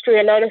in history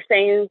a lot of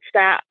things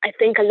that I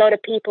think a lot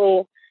of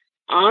people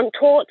aren't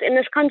taught in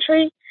this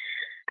country.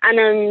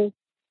 And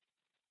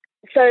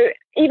so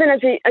even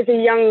as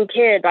a young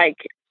kid, like,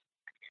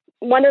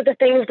 one of the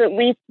things that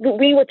we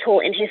were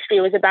taught in history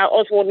was about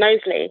Oswald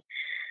Mosley.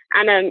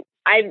 And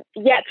I've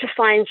yet to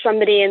find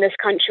somebody in this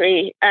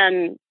country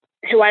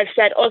who I've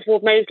said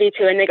Oswald Mosley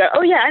to, and they go,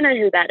 "Oh yeah, I know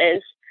who that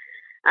is."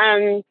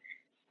 I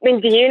mean,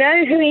 do you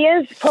know who he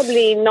is?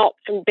 Probably not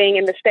from being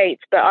in the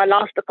States, but I'll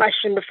ask the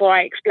question before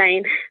I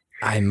explain.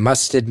 I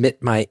must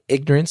admit my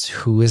ignorance.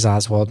 Who is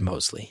Oswald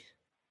Mosley?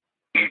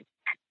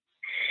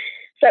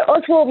 So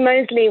Oswald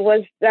Mosley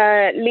was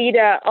the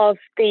leader of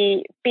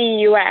the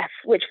BUF,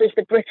 which was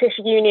the British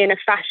Union of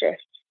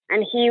Fascists.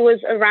 And he was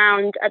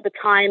around at the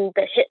time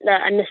that Hitler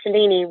and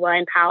Mussolini were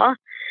in power.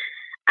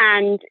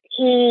 And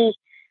he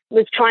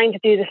was trying to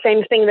do the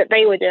same thing that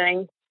they were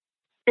doing.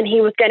 And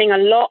he was getting a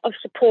lot of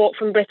support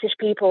from British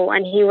people.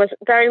 And he was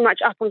very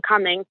much up and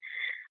coming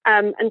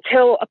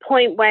until a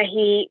point where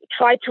he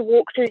tried to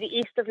walk through the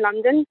east of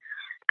London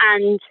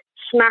and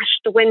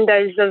smashed the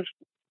windows of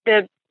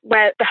the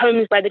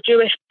homes where the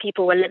Jewish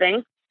people were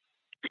living.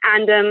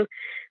 And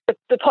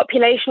the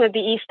population of the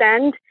East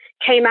End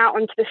came out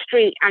onto the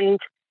street and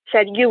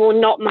said, "You will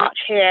not march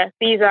here.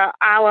 These are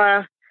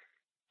our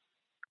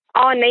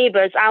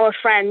neighbors, our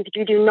friends.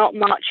 You do not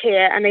march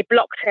here." And they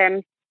blocked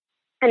him,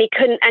 and he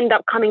couldn't end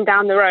up coming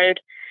down the road.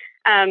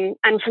 And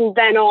from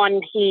then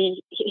on,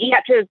 he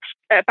had to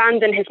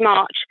abandon his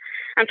march.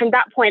 And from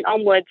that point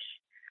onwards,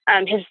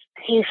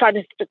 he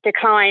started to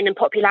decline in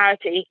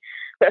popularity.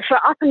 But for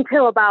up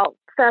until about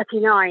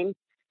 39,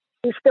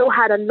 he still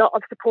had a lot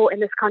of support in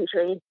this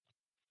country.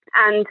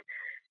 And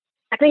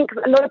I think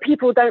a lot of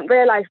people don't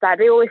realize that.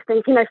 They always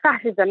think,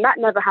 fascism, that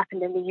never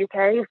happened in the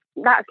UK.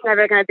 That's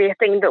never going to be a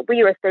thing that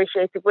we were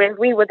associated with.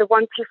 We were the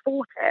ones who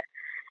fought it.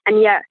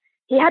 And yet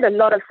he had a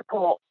lot of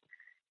support.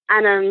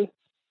 And,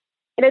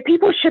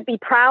 people should be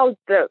proud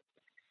that,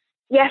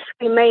 yes,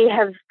 we may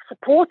have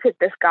supported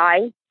this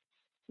guy,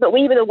 but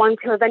we were the ones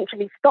who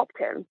eventually stopped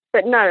him.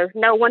 But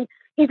no one,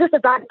 he's just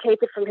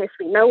eradicated from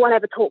history. No one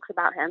ever talks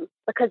about him,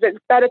 because it's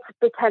better to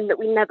pretend that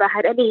we never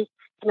had any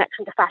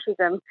connection to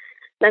fascism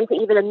than to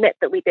even admit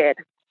that we did.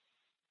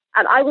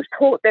 And I was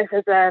taught this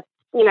as I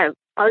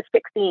was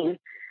 16.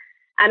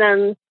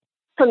 And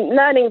from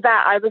learning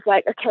that, I was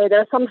like, okay, there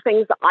are some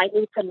things that I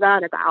need to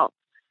learn about,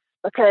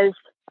 because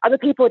other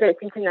people don't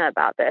seem to know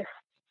about this.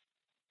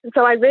 And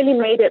so I really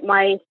made it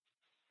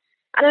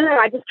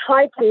I just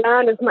tried to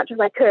learn as much as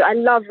I could. I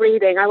love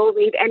reading. I will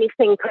read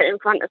anything put in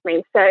front of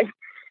me. So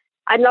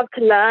I love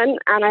to learn,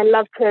 and I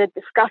love to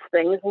discuss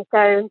things. And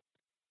so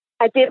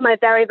I did my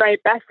very, very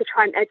best to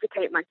try and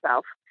educate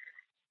myself.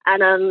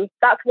 And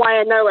that's why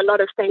I know a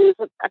lot of things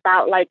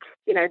about,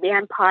 the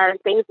empire and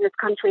things in this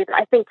country that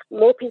I think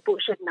more people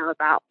should know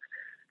about.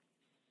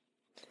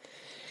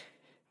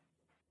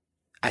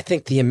 I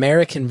think the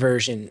American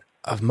version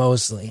of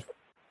Mosley,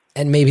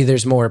 and maybe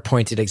there's more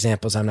pointed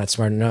examples I'm not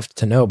smart enough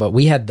to know, but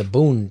we had the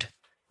Bund.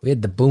 We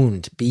had the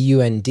Bund,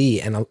 B-U-N-D,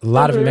 and a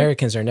lot of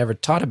Americans are never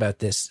taught about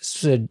this.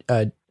 This is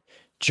a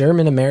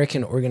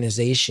German-American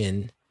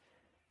organization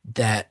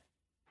that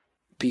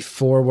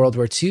before World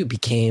War II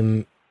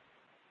became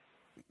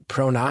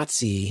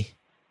pro-Nazi,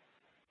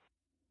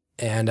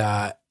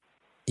 and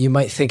you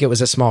might think it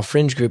was a small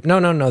fringe group.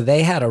 No.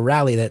 They had a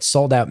rally that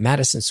sold out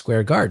Madison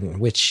Square Garden,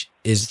 which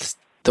is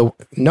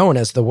known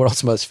as the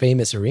world's most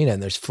famous arena,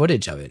 and there's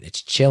footage of it.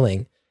 It's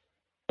chilling.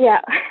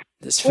 Yeah.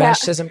 This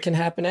fascism can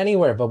happen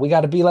anywhere, but we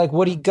got to be like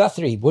Woody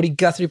Guthrie. Woody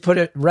Guthrie put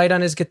it right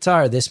on his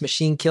guitar. This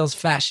machine kills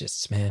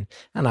fascists, man.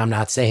 And I'm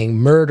not saying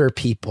murder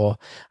people.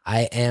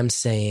 I am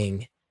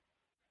saying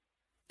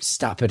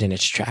stop it in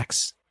its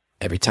tracks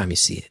every time you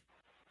see it.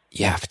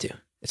 You have to.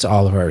 It's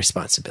all of our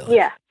responsibility.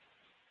 Yeah.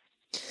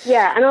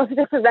 Yeah, and also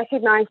just to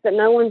recognize that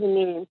no one's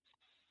immune.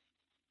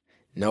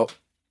 Nope.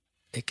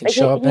 It can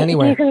show up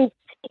anywhere.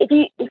 If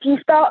you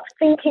start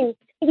thinking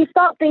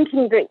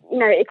that,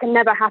 it can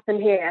never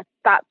happen here,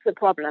 that's the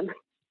problem.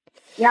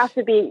 You have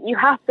to be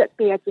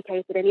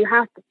educated, and you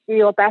have to do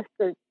your best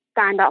to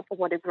stand up for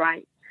what is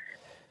right.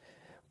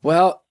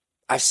 Well,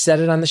 I've said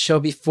it on the show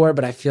before,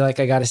 but I feel like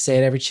I got to say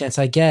it every chance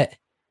I get.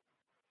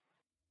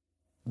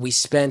 We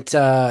spent,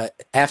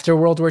 after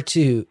World War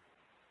II,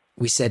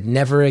 we said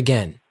never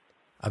again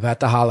about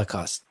the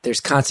Holocaust.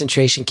 There's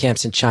concentration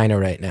camps in China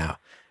right now.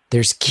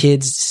 There's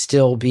kids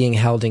still being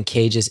held in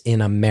cages in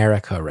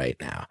America right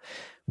now.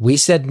 We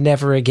said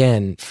never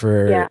again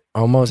for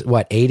almost,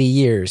 80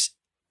 years.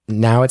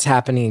 Now it's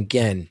happening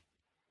again.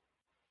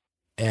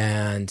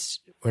 And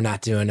we're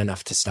not doing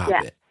enough to stop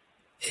it.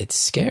 It's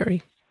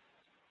scary.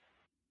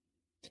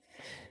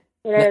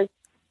 It is.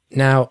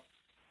 Now,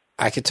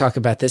 I could talk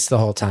about this the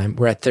whole time.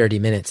 We're at 30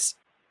 minutes.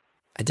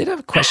 I did have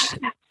a question.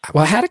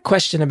 Well, I had a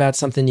question about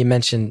something you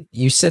mentioned.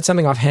 You said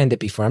something offhanded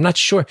before. I'm not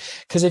sure.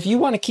 Because if you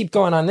want to keep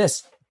going on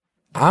this,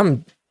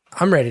 I'm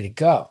ready to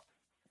go.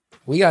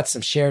 we got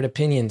some shared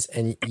opinions,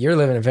 and you're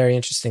living a very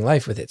interesting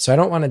life with it. So I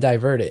don't want to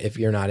divert it if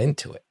you're not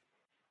into it.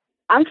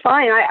 I'm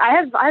fine.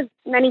 I have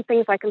many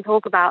things I can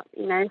talk about,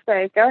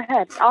 so go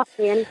ahead. Ask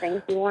me anything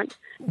if you want.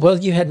 Well,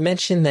 you had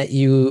mentioned that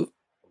you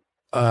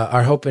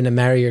are hoping to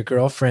marry your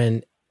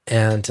girlfriend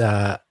and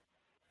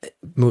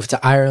move to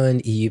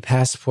Ireland, EU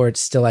passport,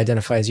 still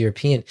identify as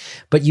European.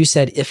 But you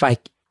said, if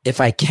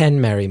I can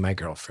marry my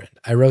girlfriend.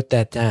 I wrote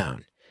that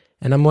down.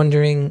 And I'm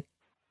wondering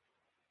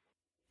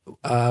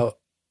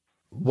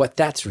what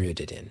that's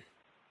rooted in.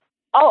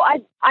 Oh,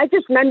 I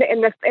just meant it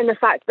in the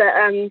fact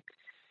that,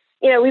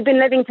 we've been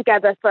living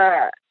together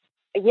for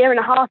a year and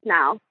a half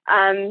now,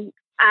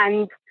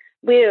 and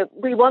we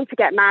want to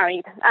get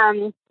married.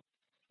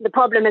 The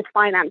problem is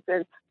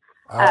finances.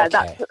 Okay.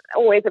 That's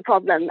always a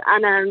problem,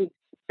 and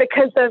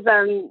because of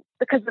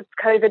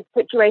COVID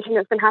situation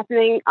that's been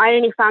happening, I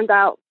only found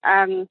out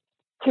 2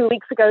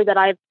 weeks ago that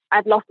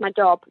I've lost my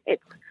job.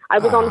 I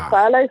was on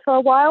furlough for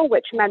a while,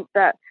 which meant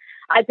that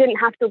I didn't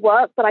have to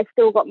work, but I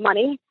still got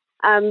money.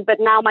 But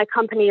now my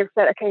company has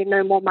said, okay,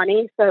 no more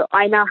money, so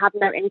I now have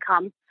no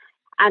income.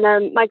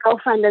 And my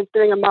girlfriend is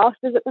doing a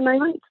master's at the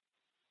moment,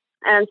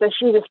 and so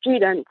she's a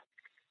student,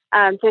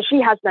 so she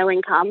has no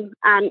income.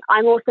 And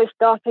I'm also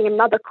starting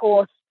another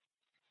course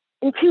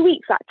in 2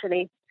 weeks,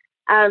 actually.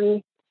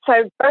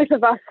 So both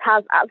of us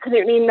have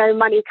absolutely no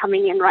money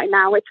coming in right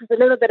now, which is a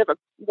little bit of a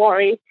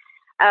worry.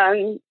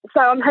 So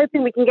I'm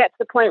hoping we can get to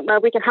the point where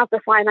we can have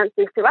the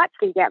finances to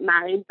actually get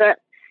married, but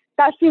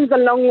that seems a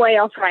long way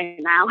off right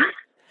now.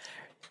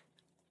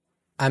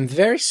 I'm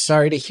very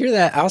sorry to hear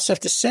that. I also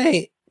have to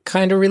say,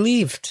 kind of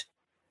relieved,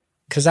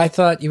 because I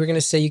thought you were going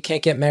to say you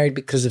can't get married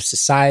because of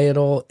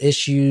societal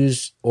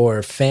issues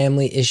or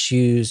family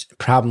issues,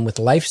 problem with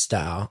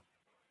lifestyle.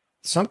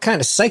 So I'm kind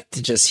of psyched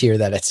to just hear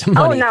that it's a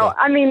money thing.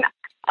 I mean,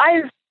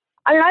 I've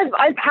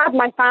had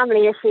my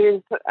family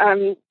issues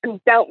and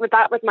dealt with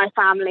that with my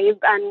family,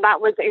 and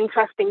that was an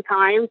interesting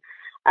time.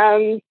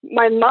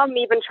 My mum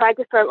even tried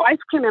to throw ice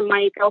cream in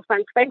my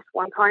girlfriend's face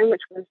one time,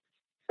 which was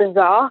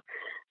bizarre.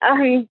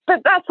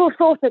 But that's all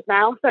sorted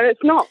now, so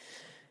it's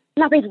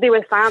nothing to do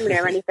with family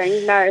or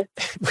anything, no.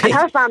 Wait. And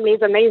her family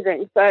is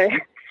amazing, so...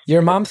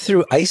 Your mom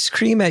threw ice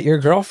cream at your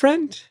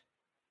girlfriend?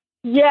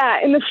 Yeah,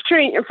 in the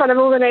street in front of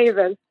all the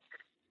neighbors.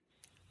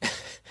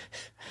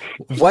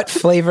 What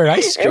flavor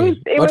ice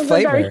cream? It was a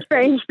very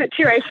strange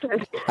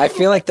situation. I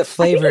feel like the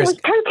flavors... I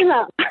think it was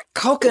coconut.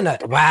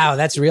 Coconut. Wow,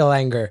 that's real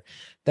anger.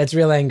 That's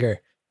real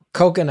anger.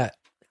 Coconut.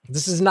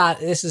 This is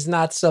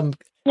not some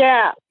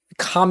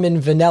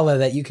common vanilla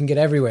that you can get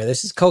everywhere.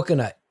 This is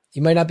coconut.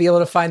 You might not be able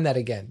to find that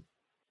again.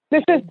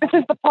 This is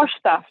the posh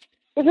stuff.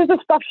 This is the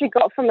stuff she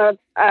got from a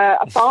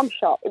farm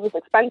shop. It was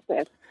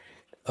expensive.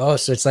 Oh,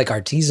 so it's like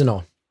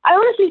artisanal. I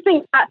honestly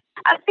think that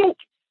I think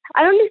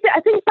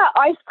that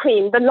ice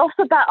cream, the loss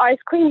of that ice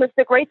cream, was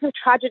the greatest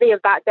tragedy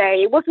of that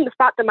day. It wasn't the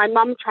fact that my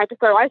mum tried to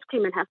throw ice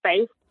cream in her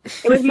face.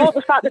 It was more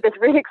the fact that this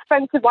really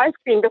expensive ice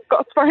cream just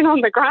got thrown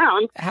on the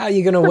ground. How are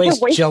you going to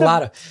waste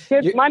gelato?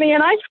 Money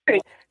and ice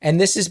cream. And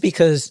this is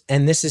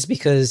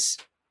because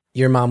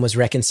your mom was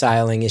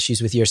reconciling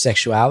issues with your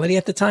sexuality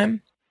at the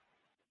time?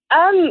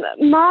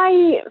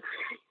 My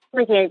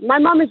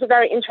mum is a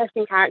very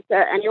interesting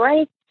character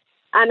anyway.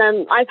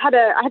 And I have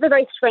a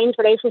very strange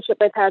relationship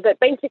with her. But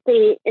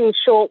basically, in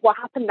short, what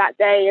happened that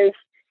day is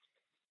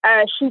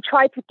she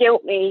tried to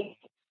guilt me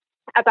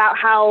about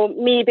how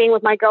me being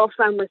with my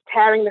girlfriend was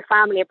tearing the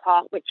family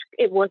apart, which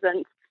it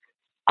wasn't.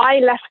 I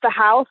left the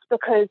house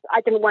because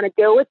I didn't want to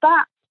deal with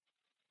that.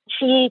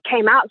 She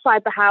came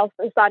outside the house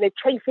and started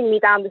chasing me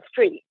down the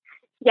street,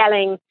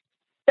 yelling,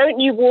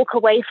 "Don't you walk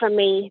away from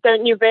me.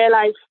 Don't you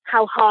realize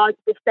how hard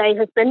this day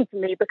has been for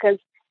me?" Because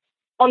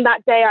on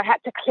that day, I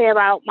had to clear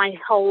out my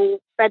whole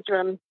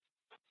bedroom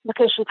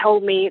because she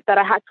told me that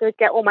I had to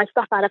get all my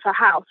stuff out of her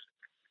house.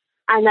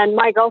 And then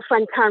my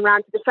girlfriend turned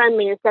around to defend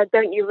me and said,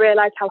 "Don't you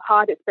realize how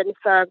hard it's been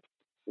for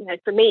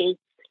me?"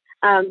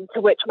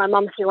 To which my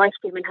mum threw ice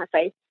cream in her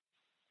face.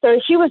 So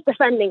she was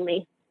defending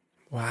me.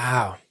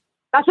 Wow.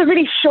 That's a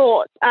really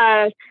short,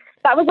 that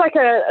was like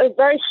a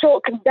very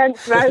short,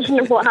 condensed version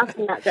of what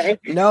happened that day.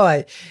 No,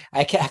 I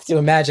have to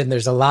imagine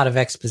there's a lot of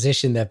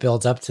exposition that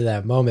builds up to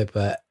that moment,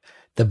 but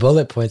the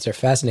bullet points are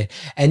fascinating.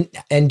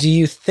 And do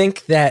you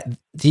think that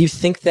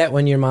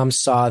when your mom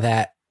saw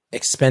that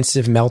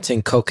expensive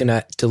melting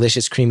coconut,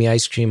 delicious creamy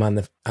ice cream on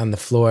the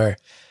floor,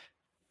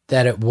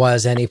 that it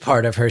was any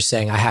part of her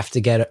saying, I have to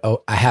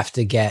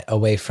get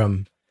away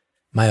from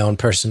my own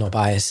personal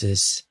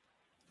biases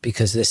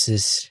because this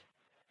is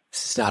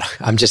not,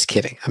 I'm just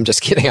kidding on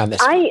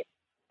this.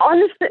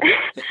 Honestly,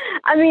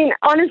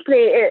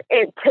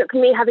 it took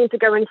me having to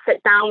go and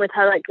sit down with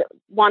her like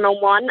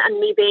one-on-one and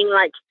me being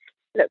like,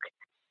 look,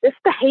 this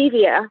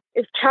behavior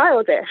is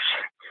childish.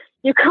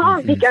 You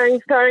can't be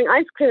throwing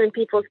ice cream in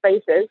people's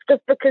faces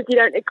just because you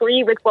don't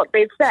agree with what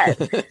they've said.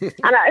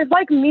 And it's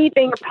like me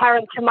being a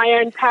parent to my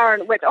own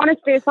parent, which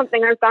honestly is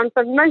something I've done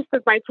for most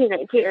of my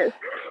teenage years.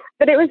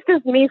 But it was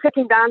just me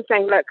sitting down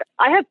saying, look,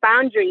 I have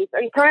boundaries,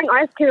 and throwing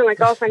ice cream in my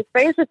girlfriend's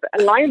face is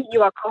a line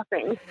you are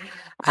crossing.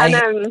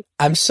 And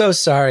I'm so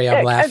sorry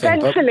I'm laughing,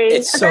 but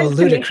it's so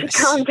ludicrous.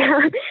 She calmed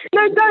down.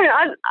 No,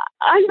 don't.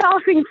 I'm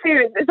laughing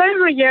too. It's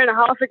over a year and a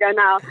half ago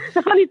now.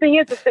 The funny thing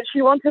is that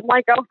she wanted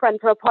my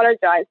girlfriend to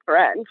apologize for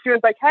it, and she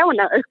was like, hell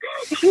no.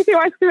 She threw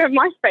ice cream in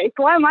my face.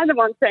 Why am I the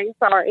one saying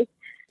sorry?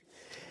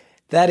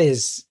 That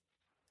is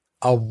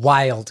a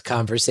wild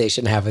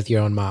conversation to have with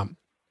your own mom.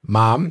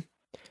 Mom,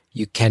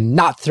 you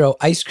cannot throw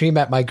ice cream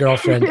at my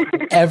girlfriend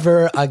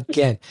ever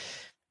again.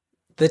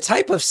 The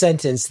type of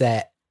sentence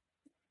that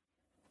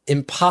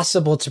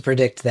impossible to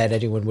predict that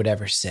anyone would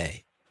ever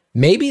say.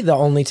 Maybe the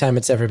only time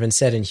it's ever been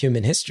said in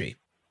human history.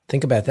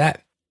 Think about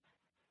that.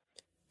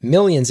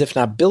 Millions, if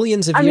not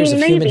billions of years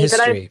of human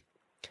history.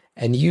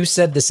 And you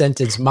said the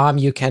sentence, Mom,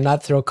 you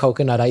cannot throw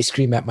coconut ice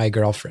cream at my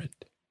girlfriend.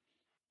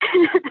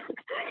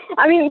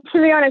 I mean,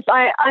 to be honest,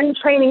 I'm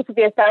training to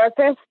be a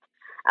therapist.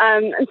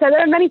 And so there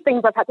are many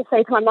things I've had to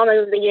say to my mum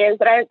over the years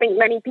that I don't think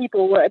many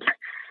people would.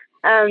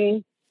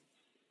 But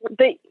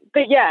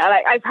yeah,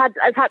 like I've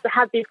had to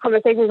have these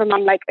conversations with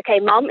mum, like, okay,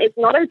 mum, it's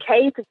not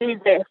okay to do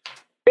this.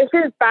 This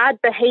is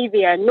bad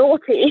behavior,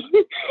 naughty.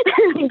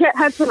 And get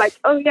her to like,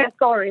 oh yeah,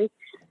 sorry.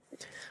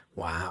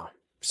 Wow.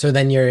 So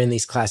then you're in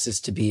these classes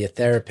to be a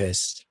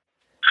therapist,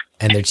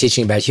 and they're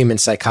teaching about human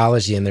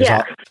psychology, and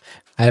I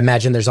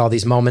imagine there's all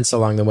these moments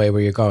along the way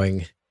where you're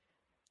going,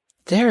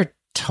 they're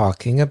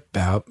talking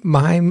about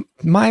my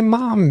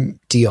mom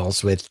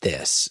deals with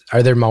this.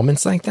 Are there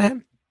moments like that?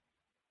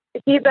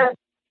 It's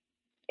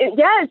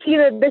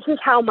either this is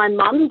how my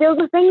mom deals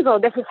with things,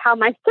 or this is how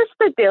my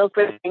sister deals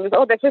with things,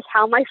 or this is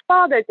how my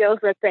father deals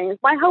with things.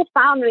 My whole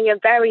family are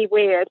very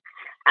weird.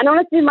 And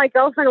honestly, my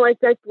girlfriend always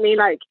says to me,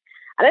 like,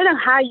 I don't know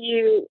how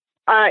you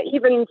are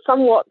even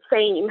somewhat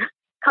sane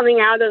coming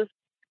out of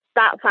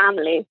that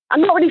family.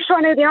 I'm not really sure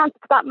I know the answer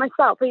to that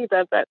myself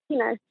either, but, you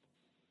know.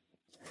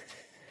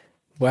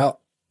 Well,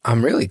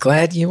 I'm really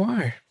glad you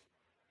are,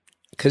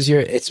 because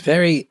it's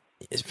very,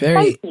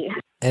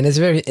 and it's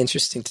very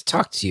interesting to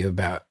talk to you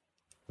about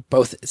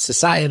both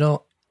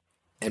societal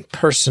and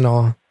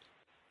personal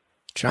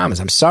traumas.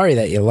 I'm sorry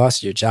that you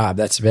lost your job.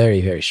 That's very,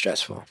 very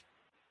stressful.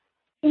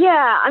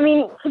 Yeah, I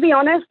mean, to be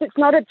honest, it's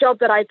not a job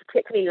that I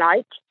particularly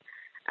like.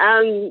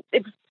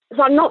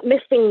 So I'm not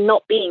missing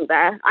not being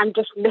there. I'm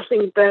just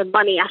missing the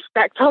money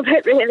aspect of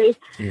it, really.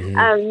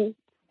 Mm-hmm.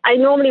 I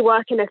normally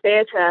work in a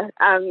theatre.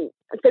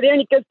 So the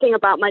only good thing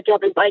about my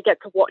job is I get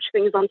to watch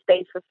things on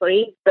stage for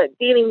free. But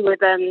dealing with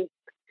the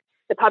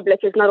public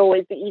is not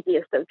always the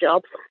easiest of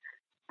jobs.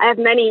 I have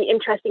many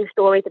interesting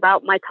stories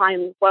about my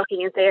time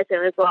working in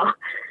theatre as well.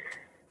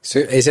 So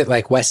is it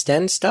like West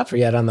End stuff? Are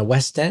you out on the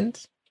West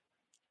End?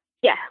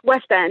 Yeah,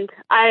 West End.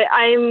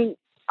 I'm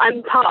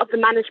part of the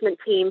management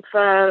team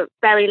for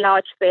very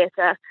large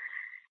theatre.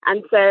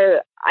 And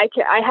so I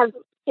have,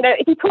 you know,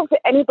 if you talk to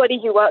anybody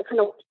who works in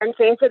a West End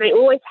theatre, they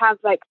always have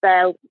like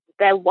their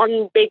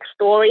one big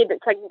story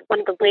that's like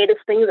one of the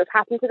weirdest things that's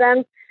happened to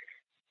them.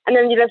 And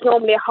then there's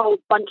normally a whole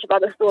bunch of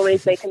other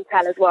stories they can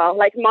tell as well.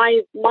 Like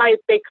my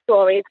big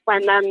story is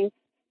when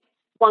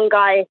one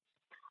guy,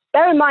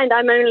 bear in mind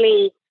I'm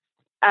only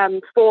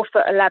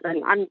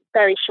 4'11". I'm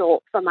very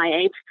short for my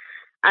age.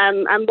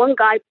 And one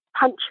guy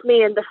punched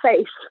me in the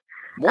face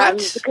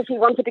because he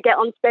wanted to get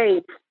on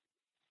stage.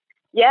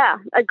 Yeah,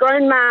 a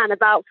grown man,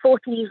 about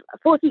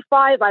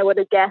 45, I would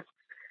have guessed.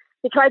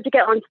 He tried to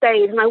get on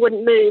stage and I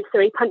wouldn't move, so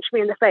he punched me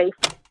in the face.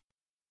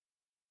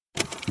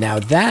 Now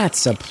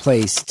that's a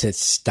place to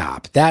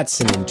stop.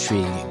 That's an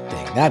intriguing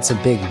thing. That's a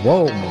big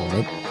whoa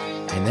moment.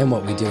 And then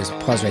what we do is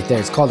pause right there.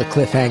 It's called a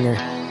cliffhanger.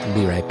 We'll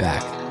be right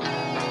back.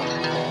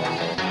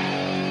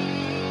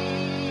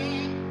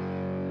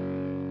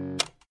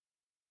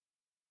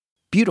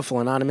 Beautiful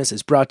Anonymous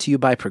is brought to you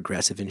by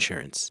Progressive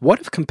Insurance. What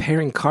if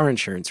comparing car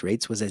insurance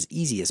rates was as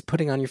easy as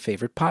putting on your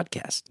favorite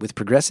podcast? With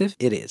Progressive,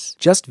 it is.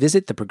 Just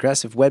visit the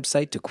Progressive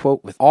website to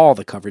quote with all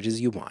the coverages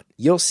you want.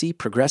 You'll see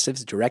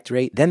Progressive's direct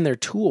rate, then their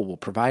tool will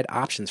provide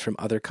options from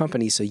other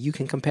companies so you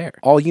can compare.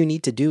 All you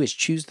need to do is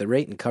choose the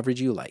rate and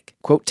coverage you like.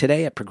 Quote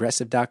today at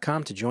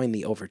Progressive.com to join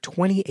the over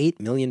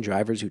 28 million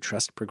drivers who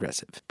trust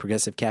Progressive.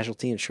 Progressive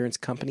Casualty Insurance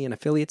Company and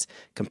Affiliates.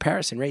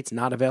 Comparison rates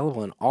not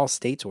available in all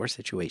states or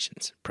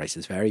situations.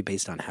 Prices vary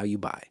based on how you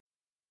buy.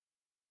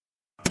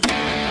 All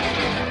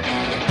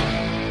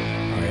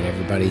right,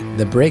 everybody,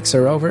 the breaks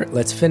are over.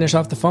 Let's finish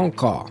off the phone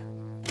call.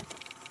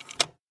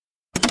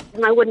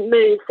 And I wouldn't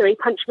move, so he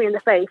punched me in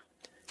the face.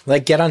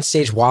 Like get on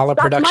stage while a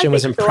production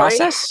was in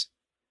process?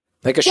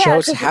 Like a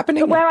show's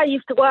happening? Where I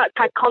used to work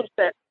had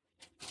concerts.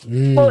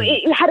 Well,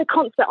 it had a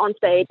concert on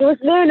stage. It was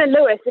Leona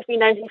Lewis, if you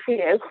know who she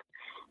is.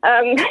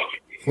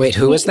 Wait,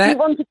 who was that? He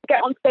wanted to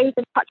get on stage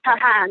and touch her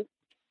hand.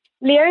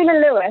 Leona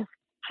Lewis.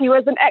 She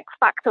was an X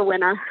Factor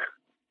winner,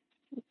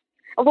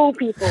 of all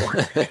people.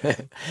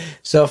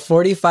 So a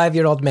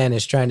 45-year-old man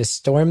is trying to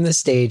storm the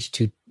stage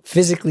to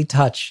physically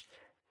touch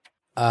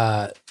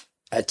a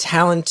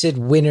talented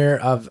winner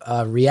of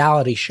a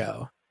reality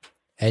show,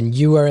 and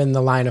you are in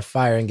the line of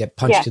fire and get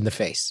punched in the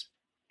face.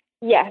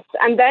 Yes,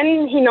 and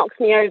then he knocks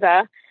me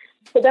over.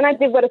 So then I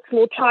did what a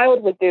small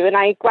child would do, and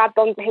I grabbed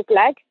onto his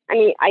leg, and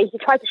he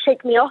tried to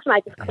shake me off, and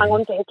I just clung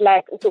onto his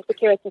leg until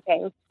security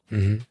came.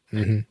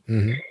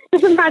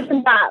 Just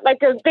imagine that,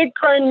 like a big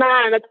grown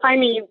man, a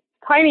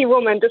tiny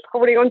woman just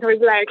holding onto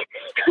his leg.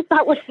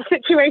 That was the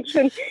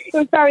situation. It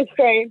was very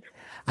strange.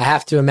 I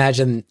have to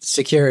imagine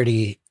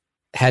security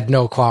had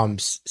no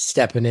qualms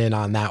stepping in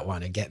on that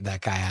one and getting that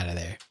guy out of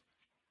there.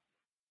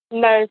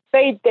 No,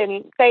 they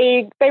didn't.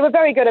 They were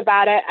very good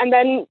about it.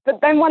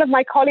 But then one of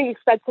my colleagues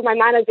said to my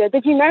manager,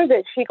 "Did you know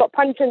that she got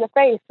punched in the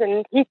face?"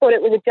 And he thought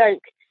it was a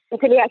joke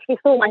until he actually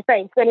saw my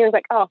face. Then he was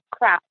like, "Oh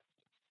crap,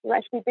 you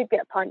actually did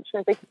get punched."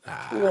 And I was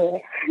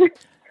like, "Yeah."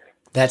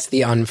 That's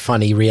the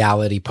unfunny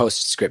reality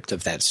postscript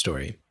of that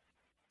story.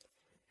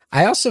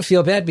 I also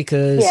feel bad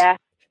because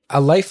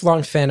a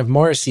lifelong fan of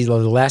Morrissey,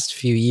 though the last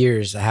few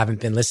years I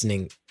haven't been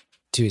listening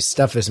to his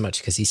stuff as much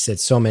because he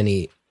said so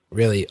many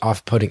really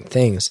off-putting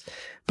things.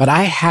 But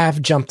I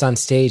have jumped on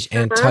stage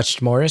and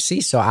touched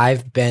Morrissey, so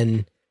I've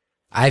been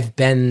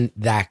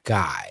that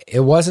guy.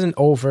 It wasn't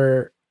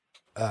over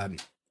an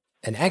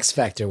X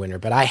Factor winner,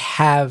 but I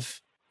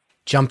have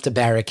jumped a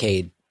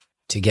barricade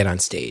to get on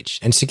stage,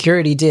 and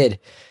security did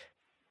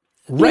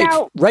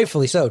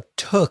rightfully so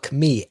took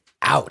me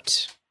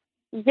out.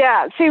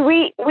 Yeah, see,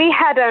 we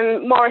had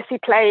Morrissey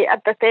play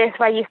at the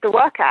theatre I used to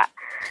work at,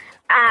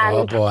 and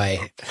oh boy,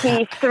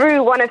 he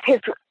threw one of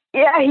his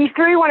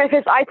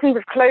items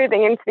of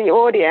clothing into the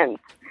audience.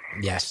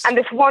 Yes. And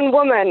this one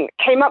woman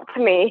came up to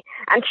me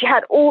and she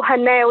had all her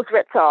nails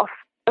ripped off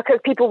because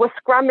people were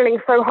scrambling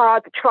so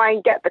hard to try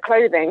and get the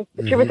clothing.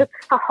 She was her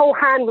whole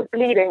hand was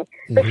bleeding.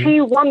 But she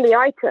won the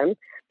item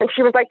and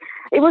she was like,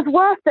 "It was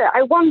worth it.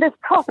 I won this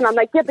top." And I'm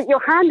like, "Yeah, but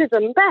your hand is a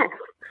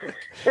mess."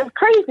 It was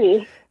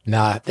crazy.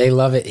 Nah, they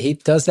love it. He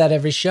does that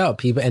every show.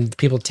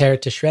 People tear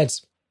it to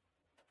shreds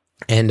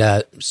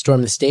and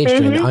storm the stage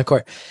during the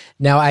encore.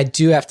 Now, I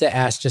do have to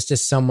ask, just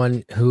as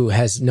someone who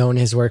has known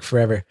his work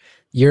forever,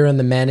 you're in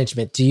the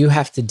management. Do you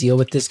have to deal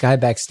with this guy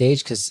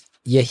backstage? Because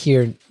you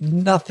hear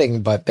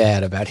nothing but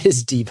bad about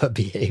his diva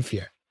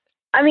behavior.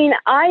 I mean,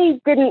 I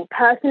didn't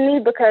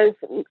personally because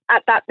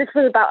this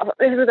was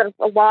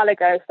a while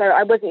ago, so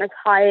I wasn't as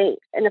high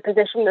in a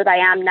position that I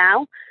am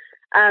now.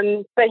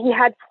 But he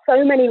had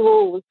so many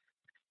rules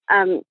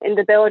in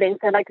the building,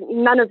 so like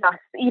none of us,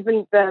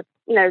 even the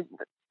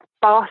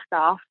bar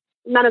staff,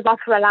 none of us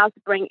were allowed to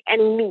bring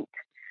any meat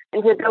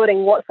into the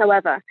building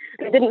whatsoever.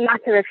 And it didn't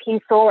matter if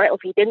he saw it or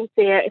if he didn't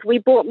see it. If we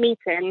brought meat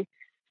in,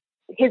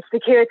 his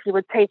security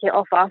would take it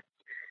off us,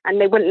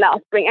 and they wouldn't let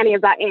us bring any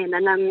of that in.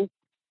 And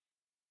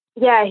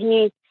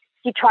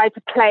he tried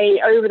to play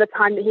over the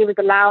time that he was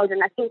allowed,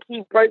 and I think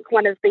he broke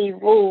one of the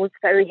rules,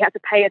 so he had to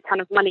pay a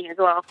ton of money as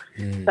well.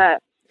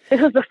 But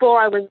this was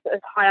before I was as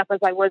high up as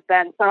I was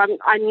then, so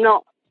I'm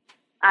not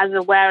as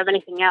aware of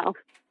anything else.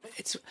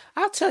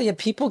 I'll tell you,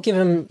 people give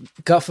him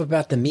guff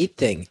about the meat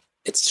thing.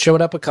 It's showed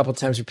up a couple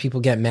times where people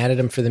get mad at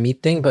him for the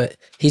meat thing, but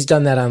he's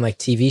done that on like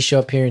TV show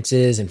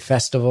appearances and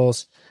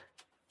festivals.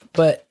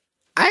 But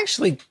I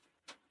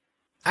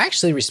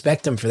actually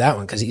respect him for that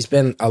one because he's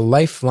been a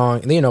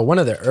lifelong, one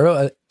of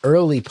the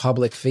early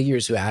public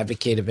figures who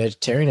advocated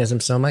vegetarianism.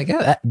 So I'm like,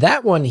 yeah,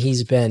 that one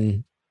he's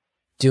been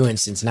doing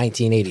since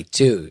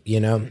 1982,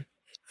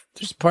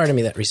 There's a part of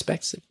me that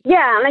respects it.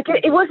 Yeah, like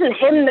it wasn't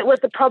him that was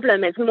the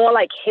problem. It's more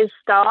like his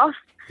staff.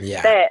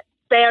 Yeah. That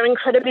they're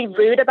incredibly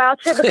rude about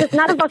it because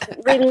none of us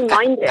really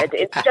minded.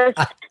 It's just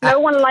no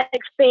one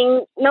likes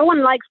being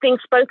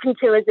spoken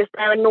to as if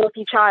they're a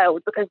naughty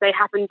child because they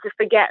happen to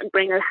forget and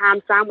bring a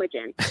ham sandwich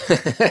in.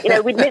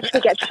 We'd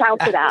literally get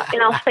shouted at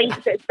in our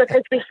faces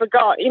because we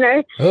forgot,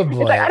 Oh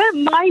boy. It's like, I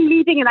don't mind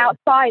leaving it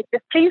outside.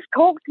 Just please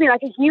talk to me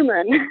like a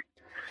human.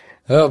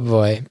 Oh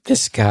boy.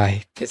 This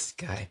guy.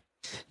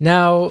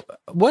 Now,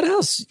 what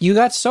else? You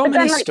got so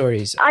many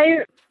stories.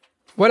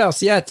 What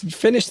else? Yeah,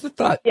 finish the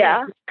thought.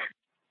 Yeah.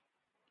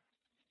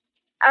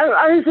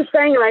 I was just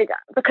saying,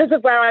 because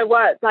of where I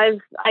worked, I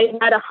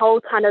met a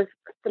whole ton of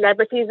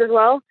celebrities as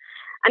well.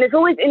 And it's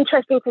always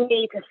interesting to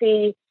me to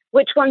see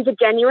which ones are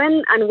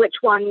genuine and which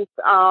ones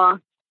are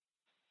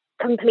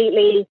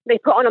completely, they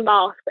put on a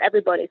mask for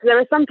everybody. So there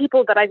are some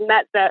people that I've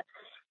met that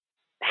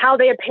how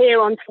they appear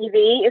on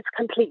TV is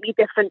completely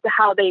different to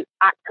how they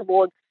act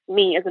towards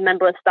me as a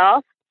member of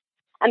staff.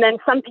 And then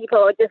some people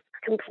are just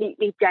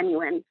completely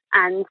genuine.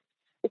 And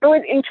it's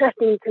always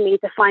interesting to me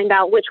to find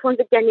out which ones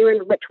are genuine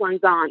and which ones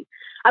aren't.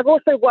 I've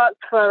also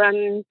worked for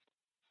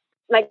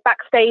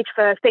backstage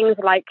for things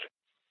like,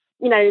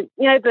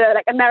 the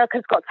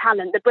America's Got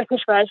Talent, the British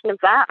version of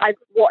that. I've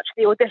watched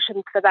the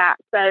auditions for that.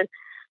 So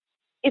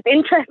it's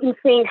interesting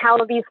seeing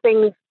how these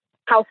things,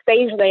 how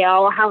staged they are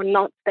or how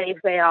not staged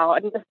they are,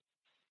 and just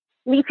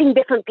meeting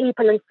different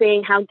people and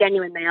seeing how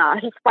genuine they are. I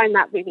just find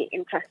that really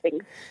interesting.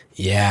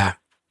 Yeah.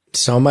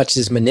 So much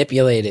is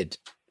manipulated.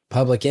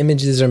 Public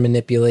images are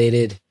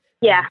manipulated.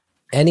 Yeah.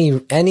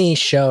 Any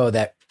show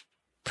that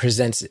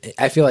presents,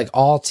 I feel like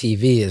all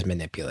TV is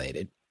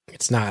manipulated.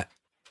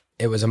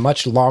 It was a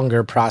much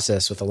longer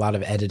process with a lot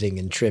of editing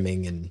and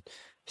trimming and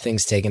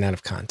things taken out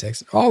of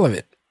context. All of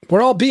it.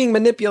 We're all being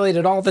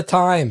manipulated all the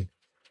time.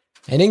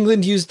 And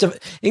England used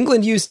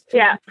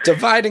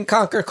divide and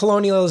conquer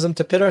colonialism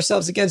to pit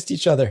ourselves against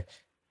each other.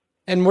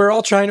 And we're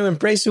all trying to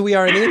embrace who we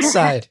are on the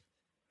inside.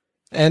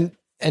 And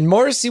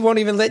Morrissey won't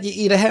even let you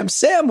eat a ham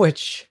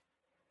sandwich.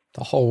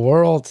 The whole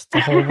world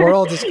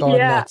is going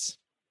nuts.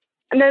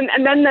 And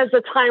then there's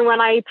a time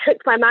when I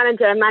tricked my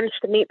manager and managed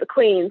to meet the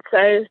Queen.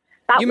 So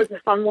that was a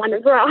fun one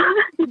as well.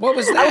 What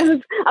was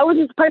that? I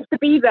wasn't supposed to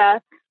be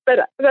there,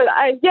 but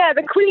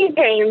the Queen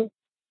came.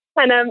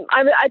 And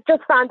I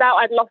just found out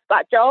I'd lost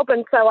that job,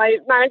 and so I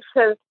managed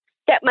to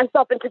get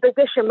myself into a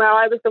position where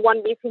I was the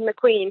one meeting the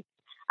Queen.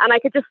 And I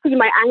could just see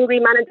my angry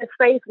manager's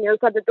face on the other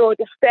side of the door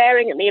just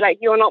staring at me like,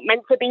 you're not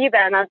meant to be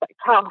there. And I was like,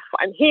 tough,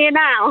 I'm here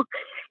now.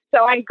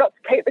 So I got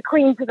to take the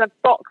Queen to the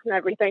box and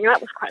everything.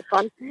 That was quite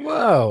fun.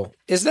 Whoa.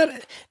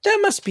 That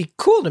must be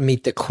cool to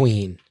meet the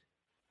Queen.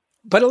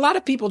 But a lot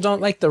of people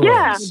don't like the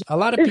Royals.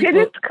 It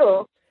is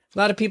cool. A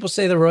lot of people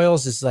say the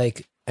Royals is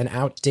like an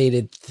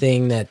outdated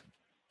thing that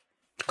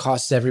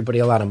costs everybody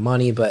a lot of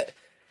money, but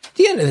at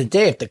the end of the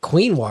day, if the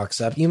Queen walks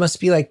up, you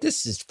must be like,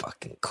 this is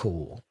fucking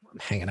cool. I'm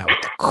hanging out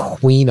with the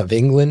Queen of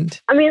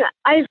England. I mean,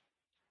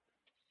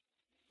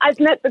 I've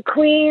met the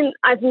Queen,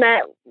 I've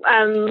met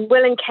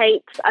Will and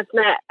Kate, I've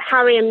met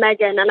Harry and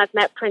Meghan, and I've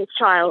met Prince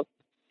Charles.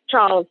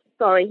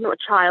 Sorry, not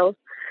Charles.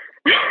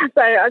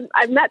 So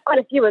I've met quite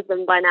a few of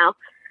them by now.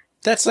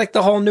 That's like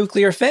the whole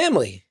nuclear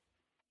family.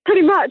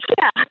 Pretty much,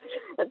 yeah.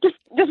 Just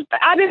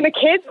add in the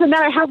kids, and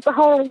then I have the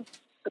whole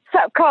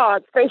set of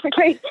cards,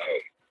 basically.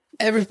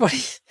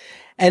 Everybody.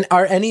 And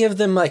are any of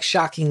them like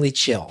shockingly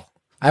chill?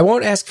 I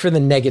won't ask for the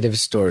negative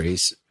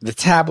stories, the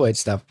tabloid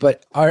stuff,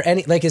 but are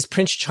any, like, is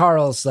Prince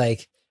Charles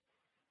like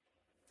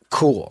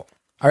cool?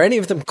 Are any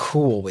of them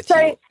cool with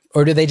you?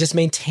 Or do they just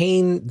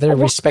maintain their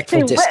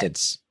respectful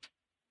distance?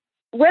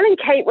 Will and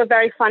Kate were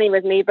very funny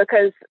with me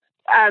because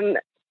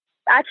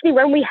actually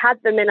when we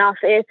had them in our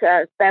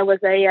theatre, there was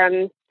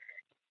a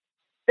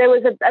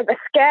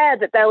scare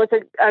that there was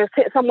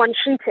someone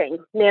shooting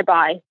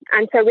nearby,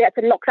 and so we had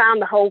to lock down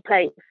the whole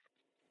place.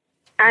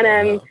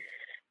 And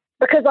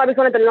because I was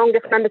one of the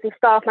longest members of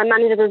staff, my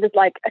manager was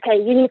like, "Okay,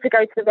 you need to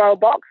go to the royal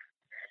box,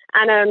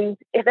 and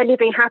if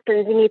anything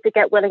happens, you need to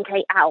get Will and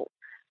Kate out."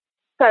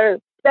 So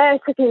they're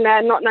sitting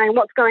there, not knowing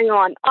what's going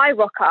on. I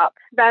rock up.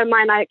 Bear in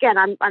mind,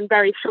 I'm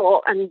very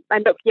short and I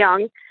look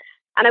young.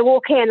 And I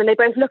walk in, and they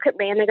both look at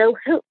me, and they go,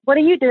 "What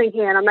are you doing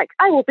here?" And I'm like,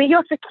 "I will be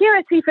your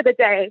security for the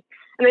day."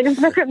 And they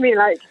just look at me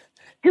like,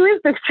 "Who is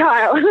this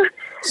child?"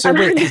 So and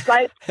I'm just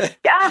like,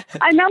 "Yeah,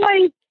 I know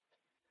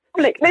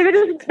like, they were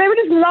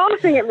just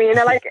laughing at me, and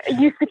they're like, "Are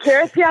you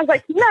security?" I was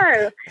like,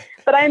 "No,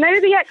 but I know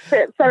the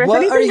exit, so if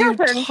anything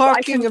happens,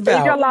 I can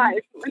save your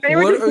life." And they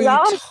were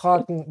just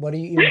laughing. What are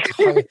you even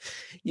talking?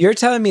 You're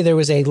telling me there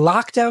was a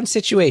lockdown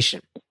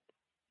situation,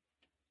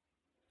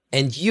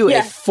 and you,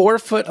 a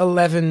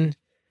 4'11"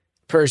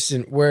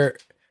 person, were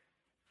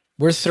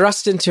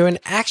thrust into an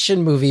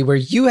action movie where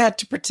you had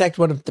to protect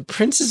one of the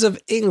princes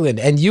of England,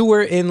 and you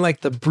were in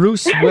like the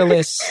Bruce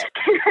Willis,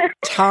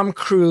 Tom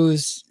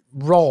Cruise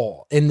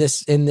role in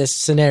this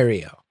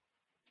scenario.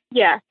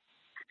 Yeah,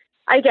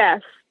 I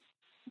guess.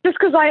 Just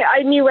because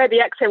I knew where the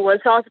exit was,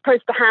 so I was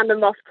supposed to hand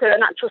them off to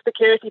an actual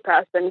security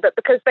person, but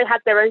because they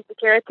had their own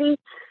security,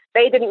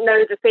 they didn't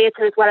know the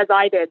theatre as well as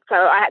I did, so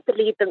I had to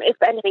lead them, if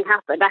anything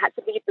happened, I had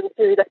to lead them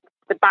to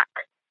the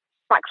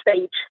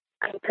backstage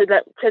and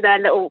to their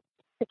little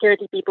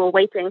security people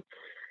waiting.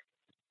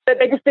 But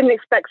they just didn't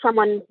expect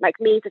someone like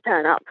me to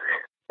turn up,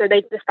 so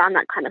they just found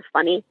that kind of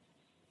funny.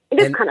 It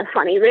is kind of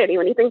funny, really,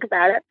 when you think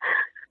about it.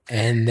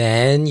 And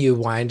then you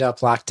wind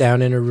up locked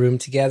down in a room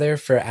together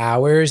for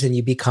hours, and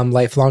you become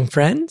lifelong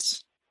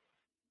friends?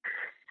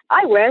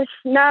 I wish.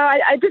 No,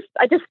 I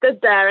just stood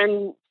there,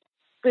 and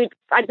they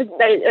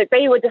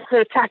were just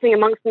sort of chatting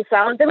amongst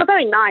themselves. They were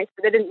very nice,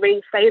 but they didn't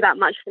really say that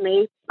much to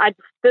me. I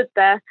just stood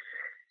there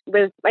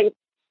with, like,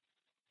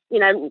 you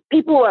know,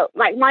 people were,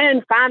 like, my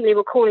own family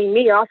were calling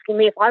me, asking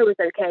me if I was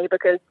okay,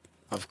 because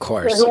of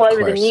course, it was all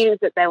over the news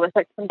that there was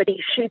like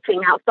somebody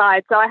shooting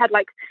outside. So I had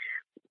like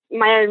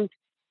my own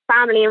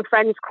family and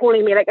friends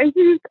calling me like, are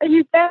you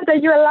dead? Are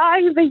you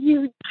alive? Are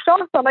you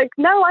shot? I'm like,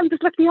 no, I'm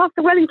just looking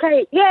after Will and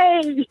Kate.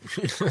 Yay!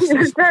 It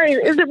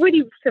was a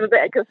really sort of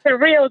a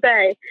surreal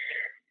day.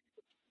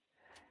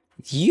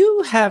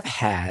 You have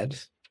had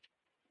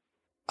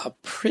a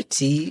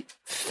pretty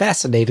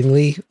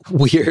fascinatingly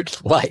weird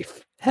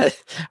life.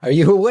 Are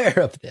you aware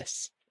of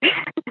this?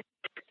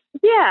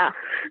 Yeah.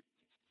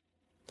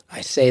 I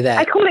say that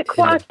I call it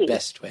quirky. In the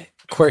best way.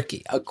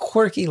 Quirky. A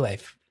quirky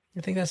life. I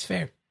think that's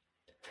fair.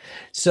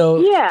 So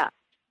yeah.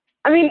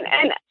 I mean,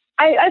 and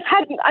I've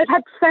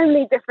had so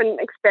many different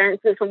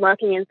experiences from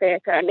working in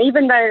theatre, and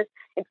even though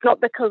it's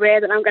not the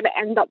career that I'm going to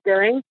end up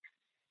doing,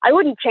 I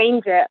wouldn't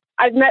change it.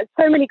 I've met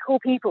so many cool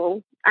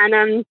people,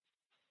 and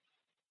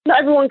not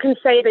everyone can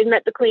say they've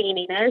met the Queen,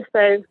 you know.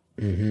 So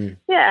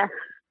yeah.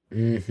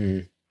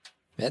 Mm-hmm.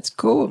 That's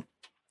cool.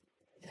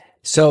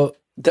 So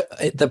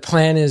the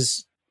plan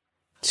is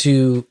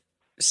to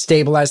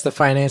stabilize the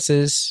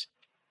finances,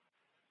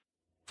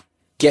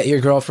 get your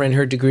girlfriend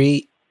her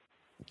degree,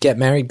 get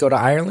married, go to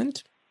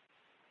Ireland?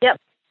 Yep.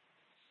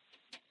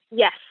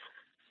 Yes.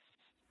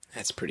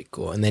 That's pretty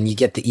cool. And then you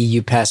get the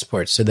EU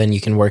passport, so then you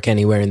can work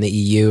anywhere in the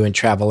EU and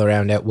travel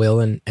around at will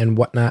and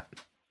whatnot.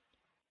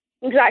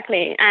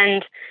 Exactly.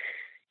 And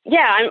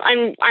yeah,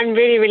 I'm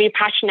really, really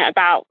passionate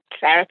about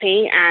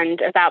therapy and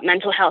about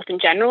mental health in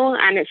general.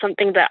 And it's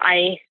something that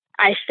I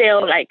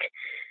feel like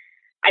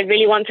I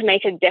really want to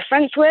make a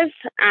difference with.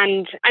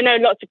 And I know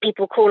lots of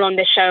people call on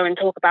this show and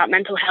talk about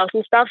mental health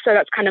and stuff. So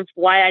that's kind of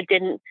why I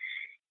didn't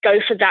go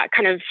for that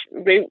kind of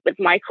route with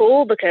my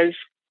call, because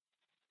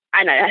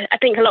I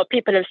think a lot of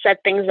people have said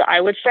things that I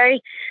would say,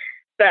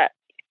 but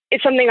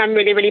it's something I'm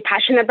really, really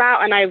passionate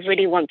about, and I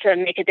really want to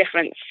make a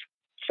difference.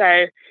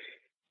 So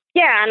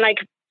yeah, and like,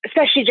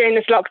 especially during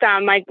this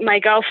lockdown, my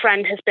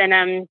girlfriend has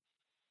been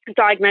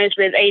diagnosed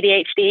with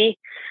ADHD,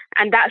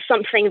 and that's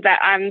something that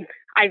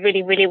I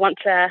really, really want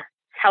to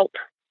help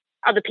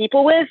other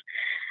people with.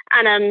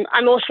 And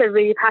I'm also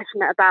really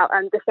passionate about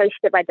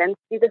dissociative identity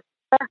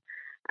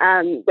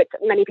disorder, which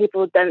many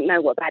people don't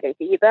know what that is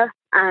either.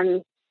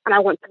 And I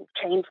want to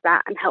change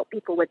that and help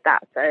people with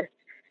that. So,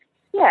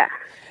 yeah.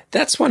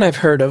 That's one I've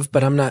heard of,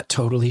 but I'm not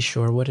totally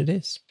sure what it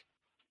is.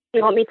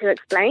 You want me to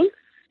explain?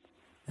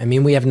 I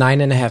mean, we have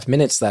 9.5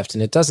 minutes left,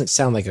 and it doesn't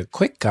sound like a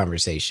quick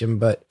conversation,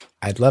 but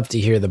I'd love to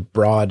hear the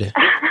broad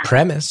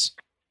premise.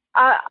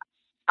 I'll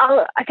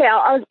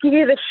give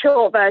you the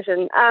short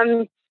version.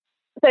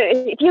 So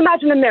if you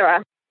imagine a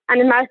mirror,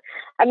 and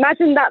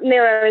imagine that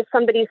mirror is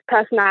somebody's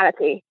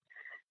personality.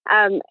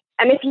 And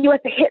if you were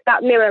to hit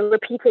that mirror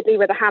repeatedly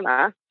with a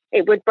hammer,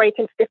 it would break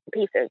into different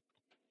pieces.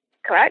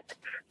 Correct?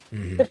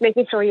 Mm-hmm. Just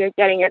making sure you're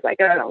getting it as I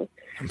go along.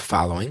 I'm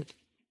following.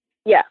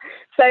 Yeah.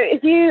 So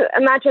if you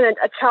imagine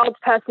a child's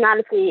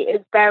personality is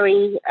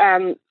very,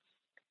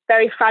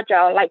 very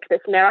fragile, like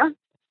this mirror.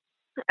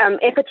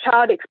 If a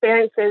child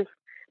experiences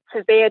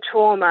severe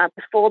trauma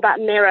before that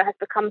mirror has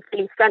become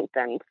fully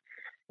strengthened,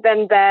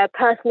 then their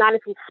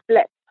personality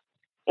splits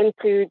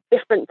into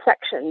different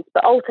sections,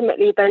 but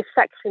ultimately those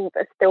sections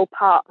are still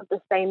part of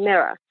the same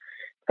mirror.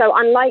 So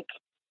unlike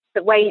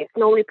the way it's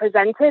normally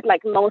presented,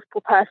 like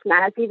multiple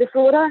personality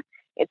disorder,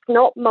 it's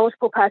not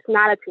multiple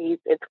personalities.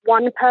 It's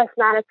one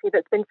personality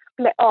that's been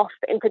split off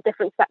into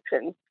different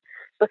sections.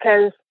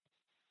 Because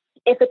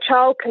if a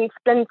child can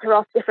splinter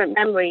off different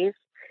memories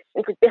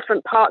into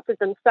different parts of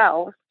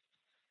themselves,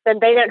 then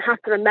they don't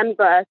have to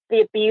remember the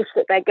abuse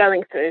that they're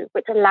going through,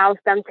 which allows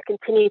them to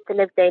continue to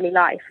live daily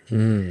life.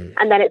 And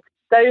then it's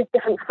those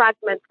different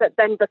fragments that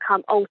then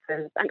become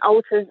alters. And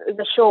alters is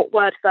a short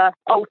word for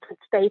altered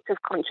state of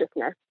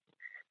consciousness.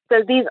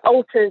 So these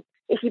alters,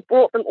 if you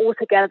brought them all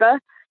together,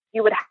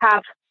 you would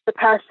have the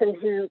person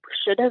who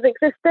should have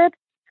existed,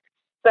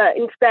 but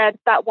instead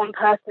that one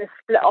person is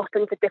split off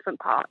into different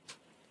parts.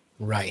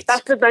 Right.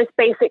 That's the most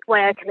basic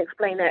way I can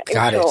explain it.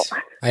 Got it.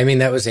 I mean,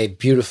 that was a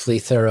beautifully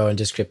thorough and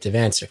descriptive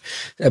answer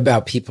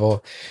about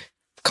people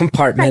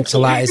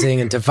compartmentalizing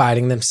and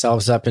dividing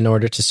themselves up in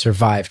order to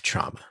survive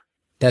trauma.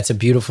 That's a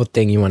beautiful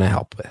thing you want to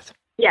help with.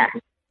 Yeah.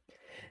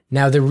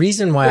 Now, the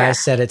reason why I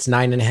said it's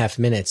 9.5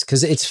 minutes,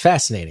 because it's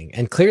fascinating.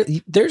 And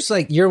clearly, there's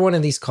like, you're one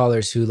of these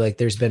callers who like,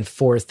 there's been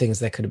 4 things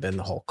that could have been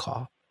the whole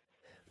call.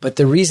 But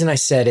the reason I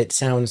said it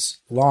sounds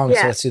long,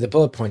 so let's do the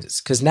bullet points,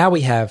 is because now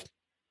we have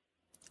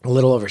a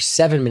little over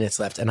 7 minutes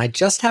left. And I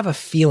just have a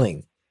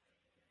feeling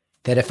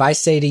that if I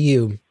say to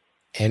you,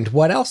 and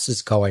what else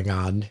is going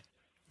on,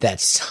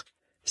 that's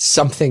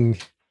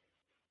something's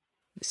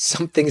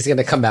going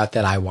to come out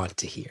that I want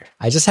to hear.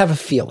 I just have a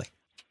feeling.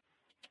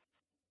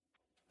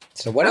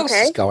 So what else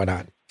is going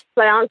on?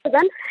 Shall I answer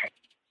then?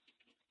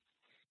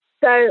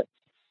 So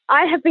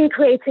I have been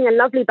creating a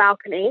lovely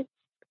balcony,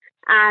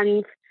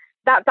 and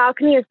that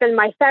balcony has been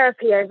my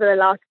therapy over the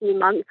last few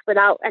months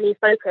without any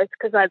focus,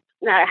 because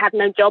I had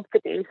no job to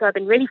do. So I've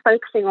been really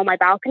focusing on my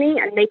balcony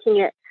and making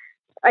it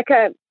like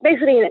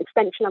basically an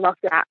extension of our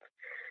flat.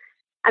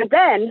 And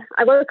then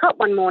I woke up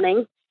one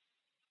morning,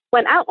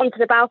 went out onto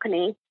the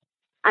balcony,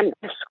 and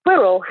a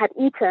squirrel had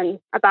eaten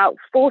about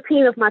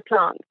 14 of my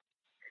plants.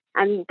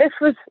 And this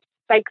was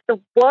like the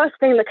worst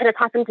thing that could have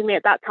happened to me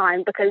at that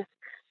time, because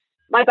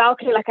my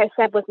balcony, like I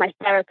said, was my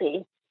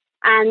therapy.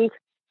 And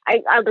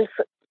I was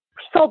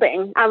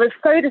sobbing. I was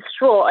so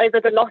distraught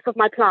over the loss of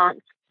my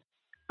plants.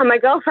 And my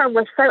girlfriend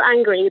was so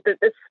angry that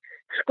this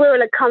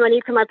squirrel had come and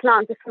eaten my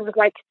plants. She was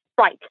like,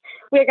 right,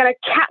 we're going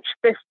to catch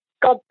this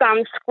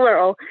goddamn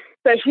squirrel.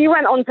 So she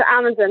went onto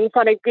Amazon,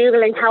 started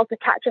Googling how to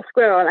catch a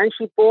squirrel, and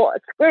she bought a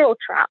squirrel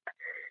trap.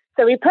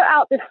 So we put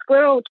out this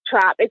squirrel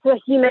trap. It's a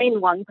humane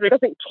one, so it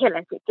doesn't kill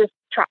it. It just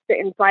traps it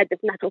inside this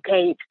metal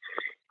cage.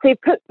 So we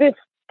put this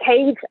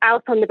cage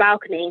out on the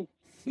balcony,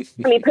 and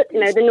we put,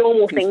 the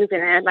normal things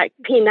in it, like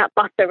peanut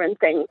butter and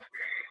things.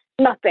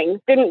 Nothing.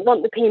 Didn't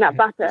want the peanut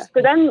butter.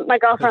 So then my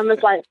girlfriend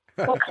was like,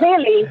 well,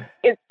 clearly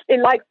it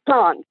likes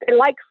plants. It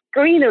likes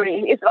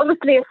greenery. It's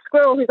obviously a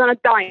squirrel who's on a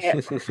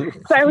diet.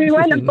 So we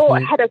went and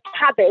bought a head of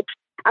cabbage,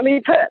 and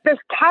we put this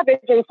cabbage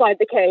inside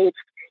the cage,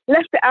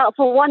 left it out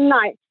for one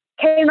night.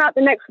 Came out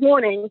the next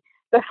morning,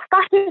 the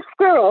fattest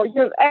squirrel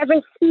you've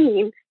ever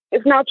seen,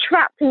 is now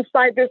trapped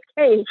inside this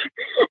cage.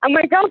 And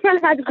my girlfriend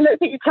and I just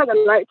looked at each other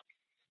like,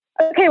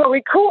 okay, well,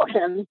 we caught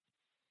him.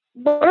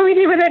 What do we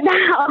do with it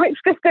now? It's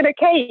just in a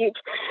cage.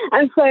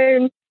 And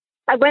so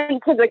I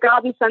went to the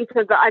garden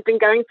centre that I've been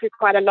going to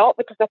quite a lot,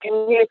 which is a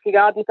community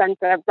garden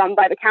centre run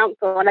by the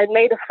council, and I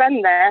made a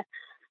friend there.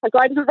 And so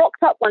I just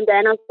rocked up one day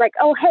and I was like,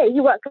 oh, hey,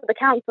 you work for the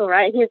council,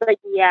 right? And he was like,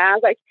 yeah. I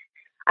was like,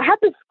 I have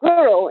this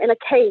squirrel in a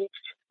cage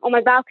on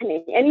my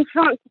balcony. Any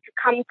chance you could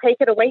come take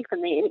it away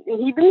from me? And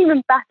he didn't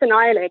even bat an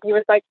eyelid. He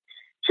was like,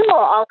 sure,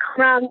 I'll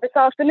come around this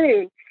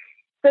afternoon.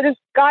 So this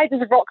guy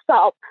just rocks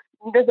up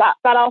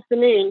that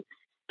afternoon,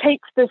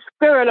 takes the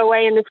squirrel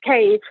away in this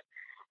cage.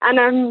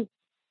 And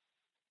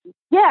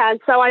and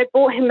so I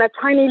bought him a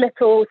tiny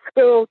little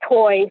squirrel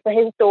toy for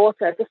his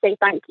daughter to say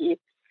thank you.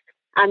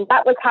 And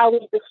that was how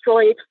we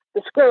destroyed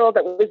the squirrel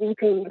that was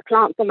eating the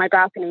plants on my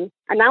balcony.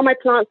 And now my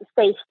plants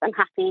are safe and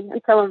happy,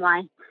 and so am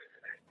I.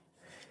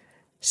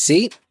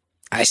 See,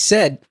 I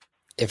said,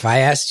 if I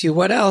asked you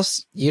what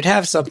else, you'd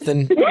have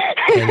something.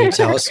 And you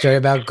tell a story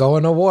about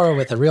going to war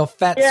with a real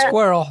fat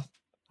squirrel.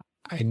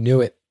 I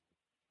knew it.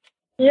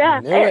 Yeah. I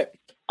knew it.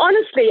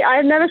 Honestly,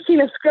 I've never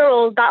seen a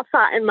squirrel that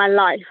fat in my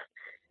life.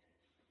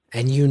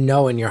 And you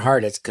know in your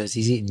heart it's because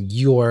he's eating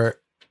your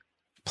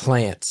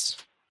plants.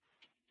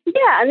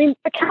 Yeah, I mean,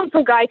 the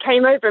council guy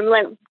came over and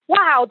went,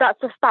 wow,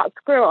 that's a fat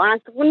squirrel. And I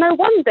said, well, no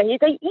wonder. He's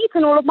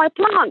eaten all of my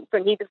plants.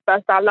 And he just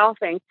burst out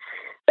laughing.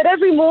 But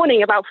every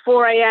morning about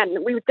 4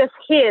 a.m., we would just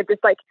hear this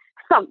like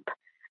thump,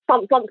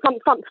 thump, thump,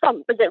 thump, thump,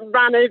 thump as it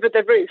ran over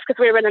the roof because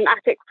we were in an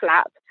attic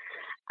flat.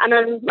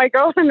 And my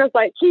girlfriend was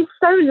like, he's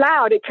so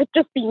loud, it could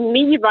just be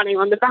me running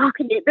on the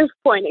balcony at this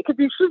point. It could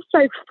be just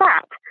so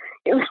fat.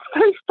 It was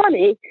so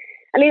funny.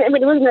 I mean,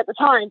 it wasn't at the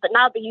time, but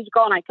now that he's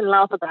gone, I can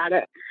laugh about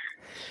it.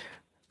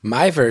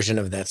 My version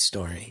of that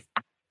story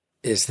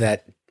is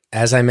that,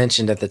 as I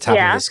mentioned at the top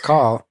of this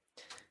call,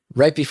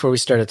 right before we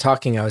started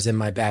talking, I was in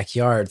my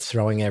backyard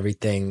throwing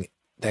everything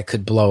that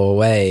could blow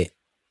away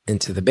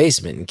into the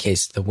basement in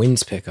case the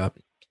winds pick up.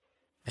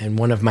 And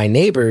one of my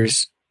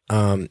neighbors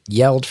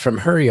yelled from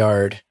her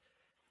yard,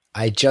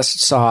 I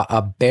just saw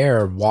a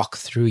bear walk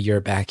through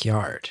your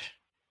backyard.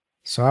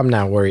 So I'm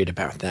not worried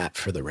about that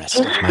for the rest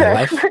of my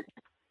life.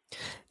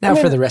 Now,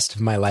 for the rest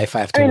of my life, I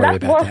have to worry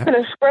about that. That's worse than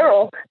a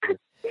squirrel.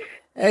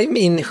 I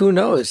mean, who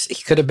knows?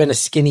 He could have been a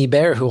skinny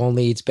bear who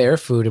only eats bear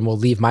food and will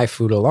leave my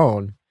food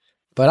alone.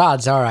 But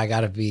odds are I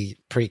got to be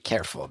pretty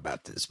careful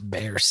about this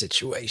bear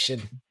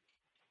situation.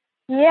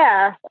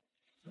 Yeah,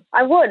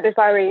 I would if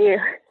I were you.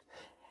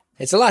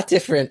 It's a lot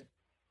different.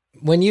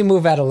 When you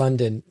move out of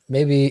London,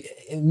 maybe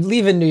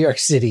leave in New York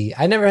City.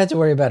 I never had to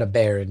worry about a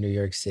bear in New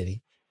York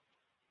City.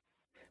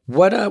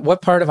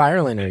 What part of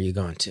Ireland are you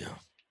going to?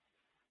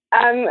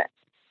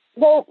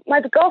 Well,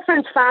 my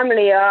girlfriend's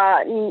family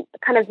are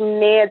kind of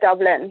near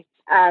Dublin,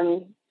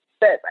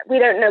 but we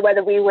don't know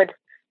whether we would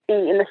be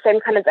in the same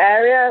kind of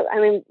area. I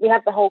mean, we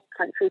have the whole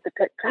country to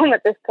pick from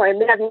at this point.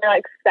 We have no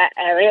set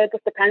area. It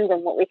just depends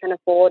on what we can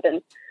afford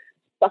and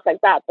stuff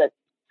like that. But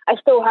I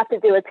still have to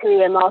do a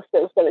 2-year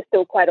master's, so it's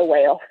still quite a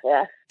way off for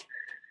us.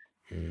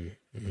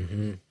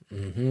 Mm-hmm.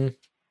 Mm-hmm. We've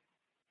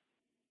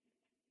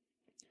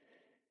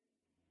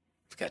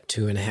got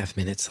 2.5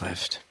 minutes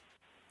left.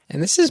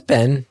 And this has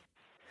been...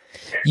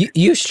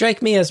 You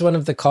strike me as one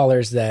of the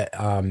callers that...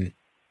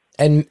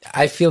 and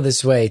I feel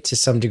this way to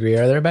some degree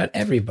or other about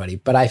everybody,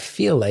 but I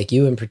feel like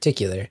you in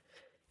particular,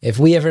 if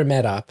we ever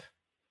met up,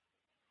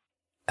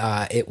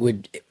 it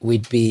would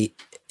be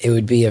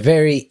a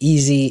very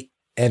easy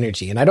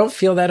energy. And I don't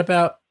feel that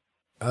about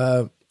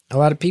a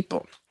lot of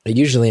people. I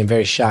usually am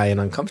very shy and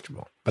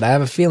uncomfortable, but I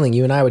have a feeling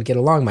you and I would get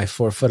along, my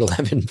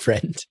 4'11"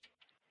 friend.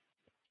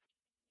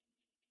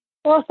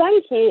 Well,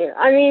 thank you.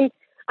 I mean,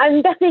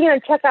 I'm definitely going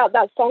to check out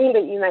that song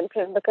that you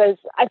mentioned because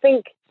I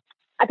think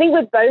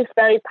we're both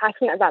very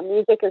passionate about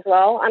music as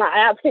well. And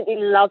I absolutely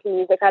love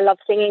music. I love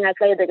singing. I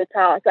play the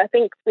guitar. So I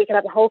think we could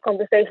have a whole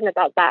conversation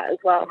about that as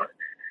well.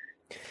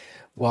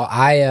 Well,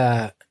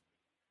 I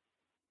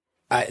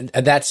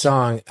that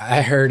song,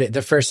 I heard it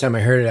the first time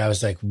I heard it. I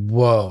was like,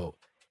 whoa,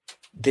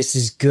 this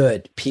is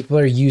good. People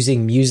are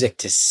using music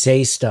to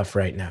say stuff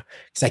right now.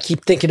 Because I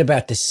keep thinking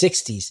about the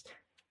 60s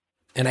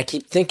and I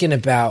keep thinking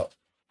about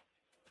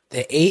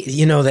the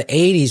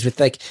 80s with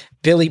like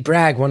Billy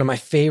Bragg, one of my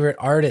favorite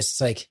artists.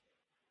 Like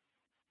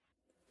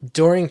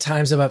during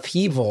times of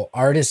upheaval,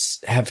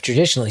 artists have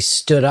traditionally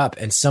stood up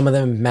and some of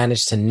them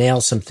managed to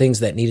nail some things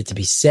that needed to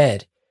be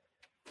said.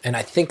 And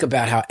I think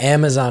about how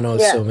Amazon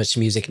owns so much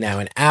music now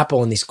and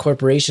Apple and these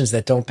corporations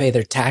that don't pay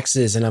their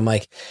taxes. And I'm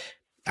like,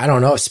 I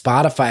don't know if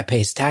Spotify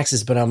pays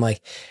taxes, but I'm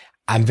like,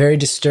 I'm very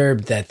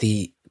disturbed that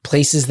the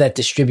places that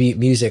distribute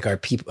music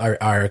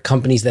are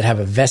companies that have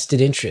a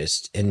vested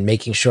interest in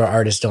making sure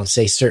artists don't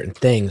say certain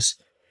things.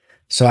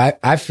 So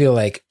I feel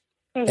like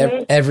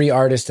every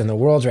artist in the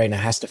world right now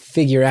has to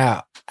figure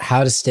out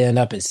how to stand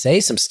up and say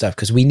some stuff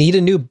because we need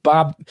a new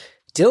Bob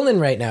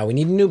Dylan right now. We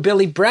need a new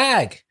Billy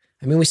Bragg.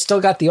 I mean, we still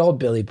got the old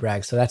Billy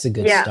Bragg, so that's a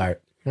good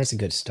start. That's a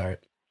good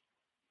start.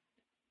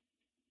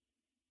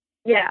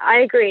 Yeah, I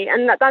agree.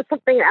 And that's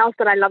something else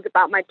that I loved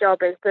about my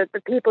job is that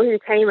the people who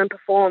came and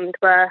performed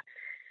so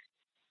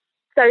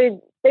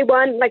they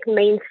weren't like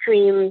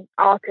mainstream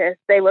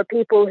artists. They were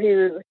people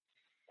who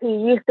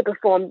used to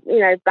perform,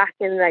 back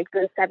in like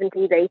the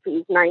 70s,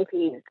 80s,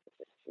 90s,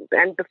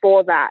 and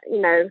before that,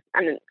 and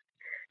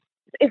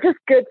it's just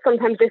good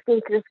sometimes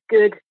listening to just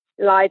good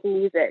live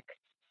music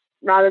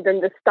rather than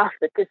the stuff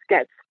that just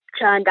gets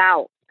churned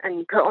out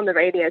and put on the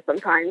radio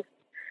sometimes.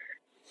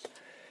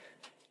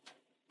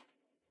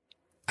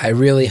 I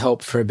really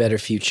hope for a better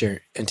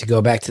future. And to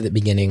go back to the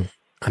beginning,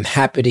 I'm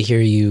happy to hear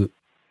you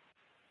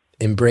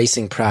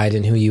embracing pride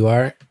in who you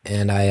are.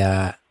 And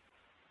I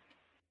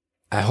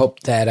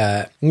hope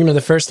that,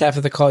 the first half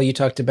of the call, you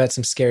talked about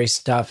some scary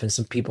stuff and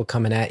some people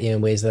coming at you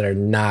in ways that are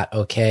not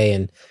okay.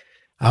 And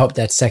I hope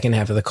that second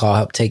half of the call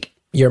helped take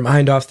your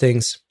mind off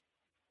things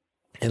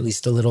at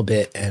least a little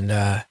bit. And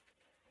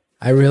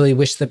I really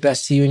wish the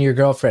best to you and your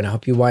girlfriend. I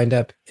hope you wind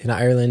up in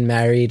Ireland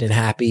say and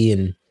happy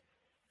and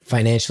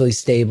financially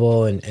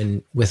stable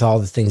and with all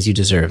the things you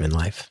deserve in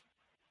life.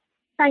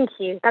 Thank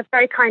you. That's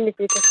very kind of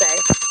you to say.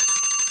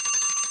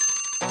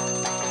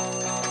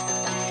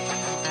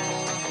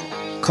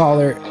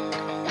 Caller,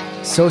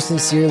 so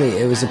sincerely,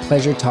 it was a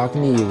pleasure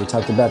talking to you. We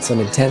talked about some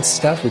intense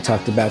stuff. We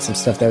talked about some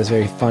stuff that was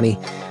very funny.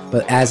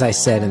 But as I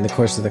said in the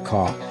course of the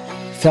call,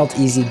 felt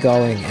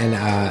easygoing, and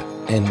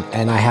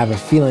I have a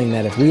feeling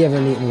that if we ever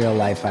meet in real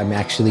life, I'm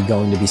actually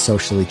going to be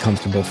socially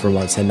comfortable for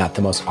once and not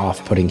the most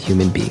off-putting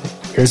human being.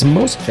 As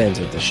most fans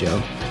of the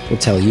show will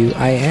tell you,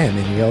 I am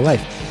in real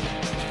life.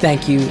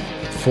 Thank you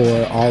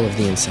for all of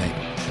the insight.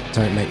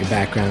 Talking about your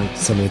background,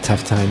 some of the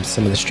tough times,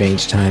 some of the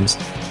strange times,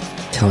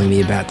 telling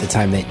me about the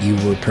time that you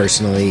were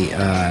personally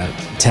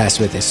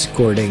tasked with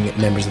escorting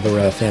members of the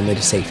royal family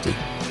to safety.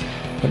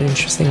 What an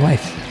interesting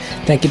life.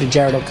 Thank you to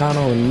Jared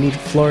O'Connell and Nita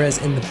Flores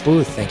in the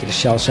booth. Thank you to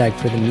Shellshag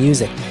for the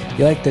music. If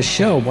you like the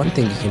show, one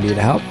thing you can do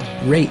to help,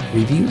 rate,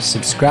 review,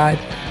 subscribe.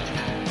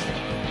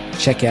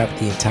 Check out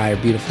the entire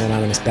Beautiful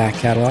Anonymous back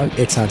catalog.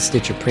 It's on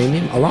Stitcher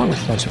Premium, along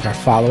with a bunch of our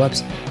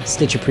follow-ups.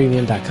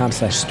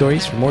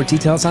 StitcherPremium.com/stories for more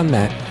details on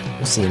that.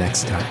 We'll see you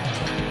next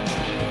time.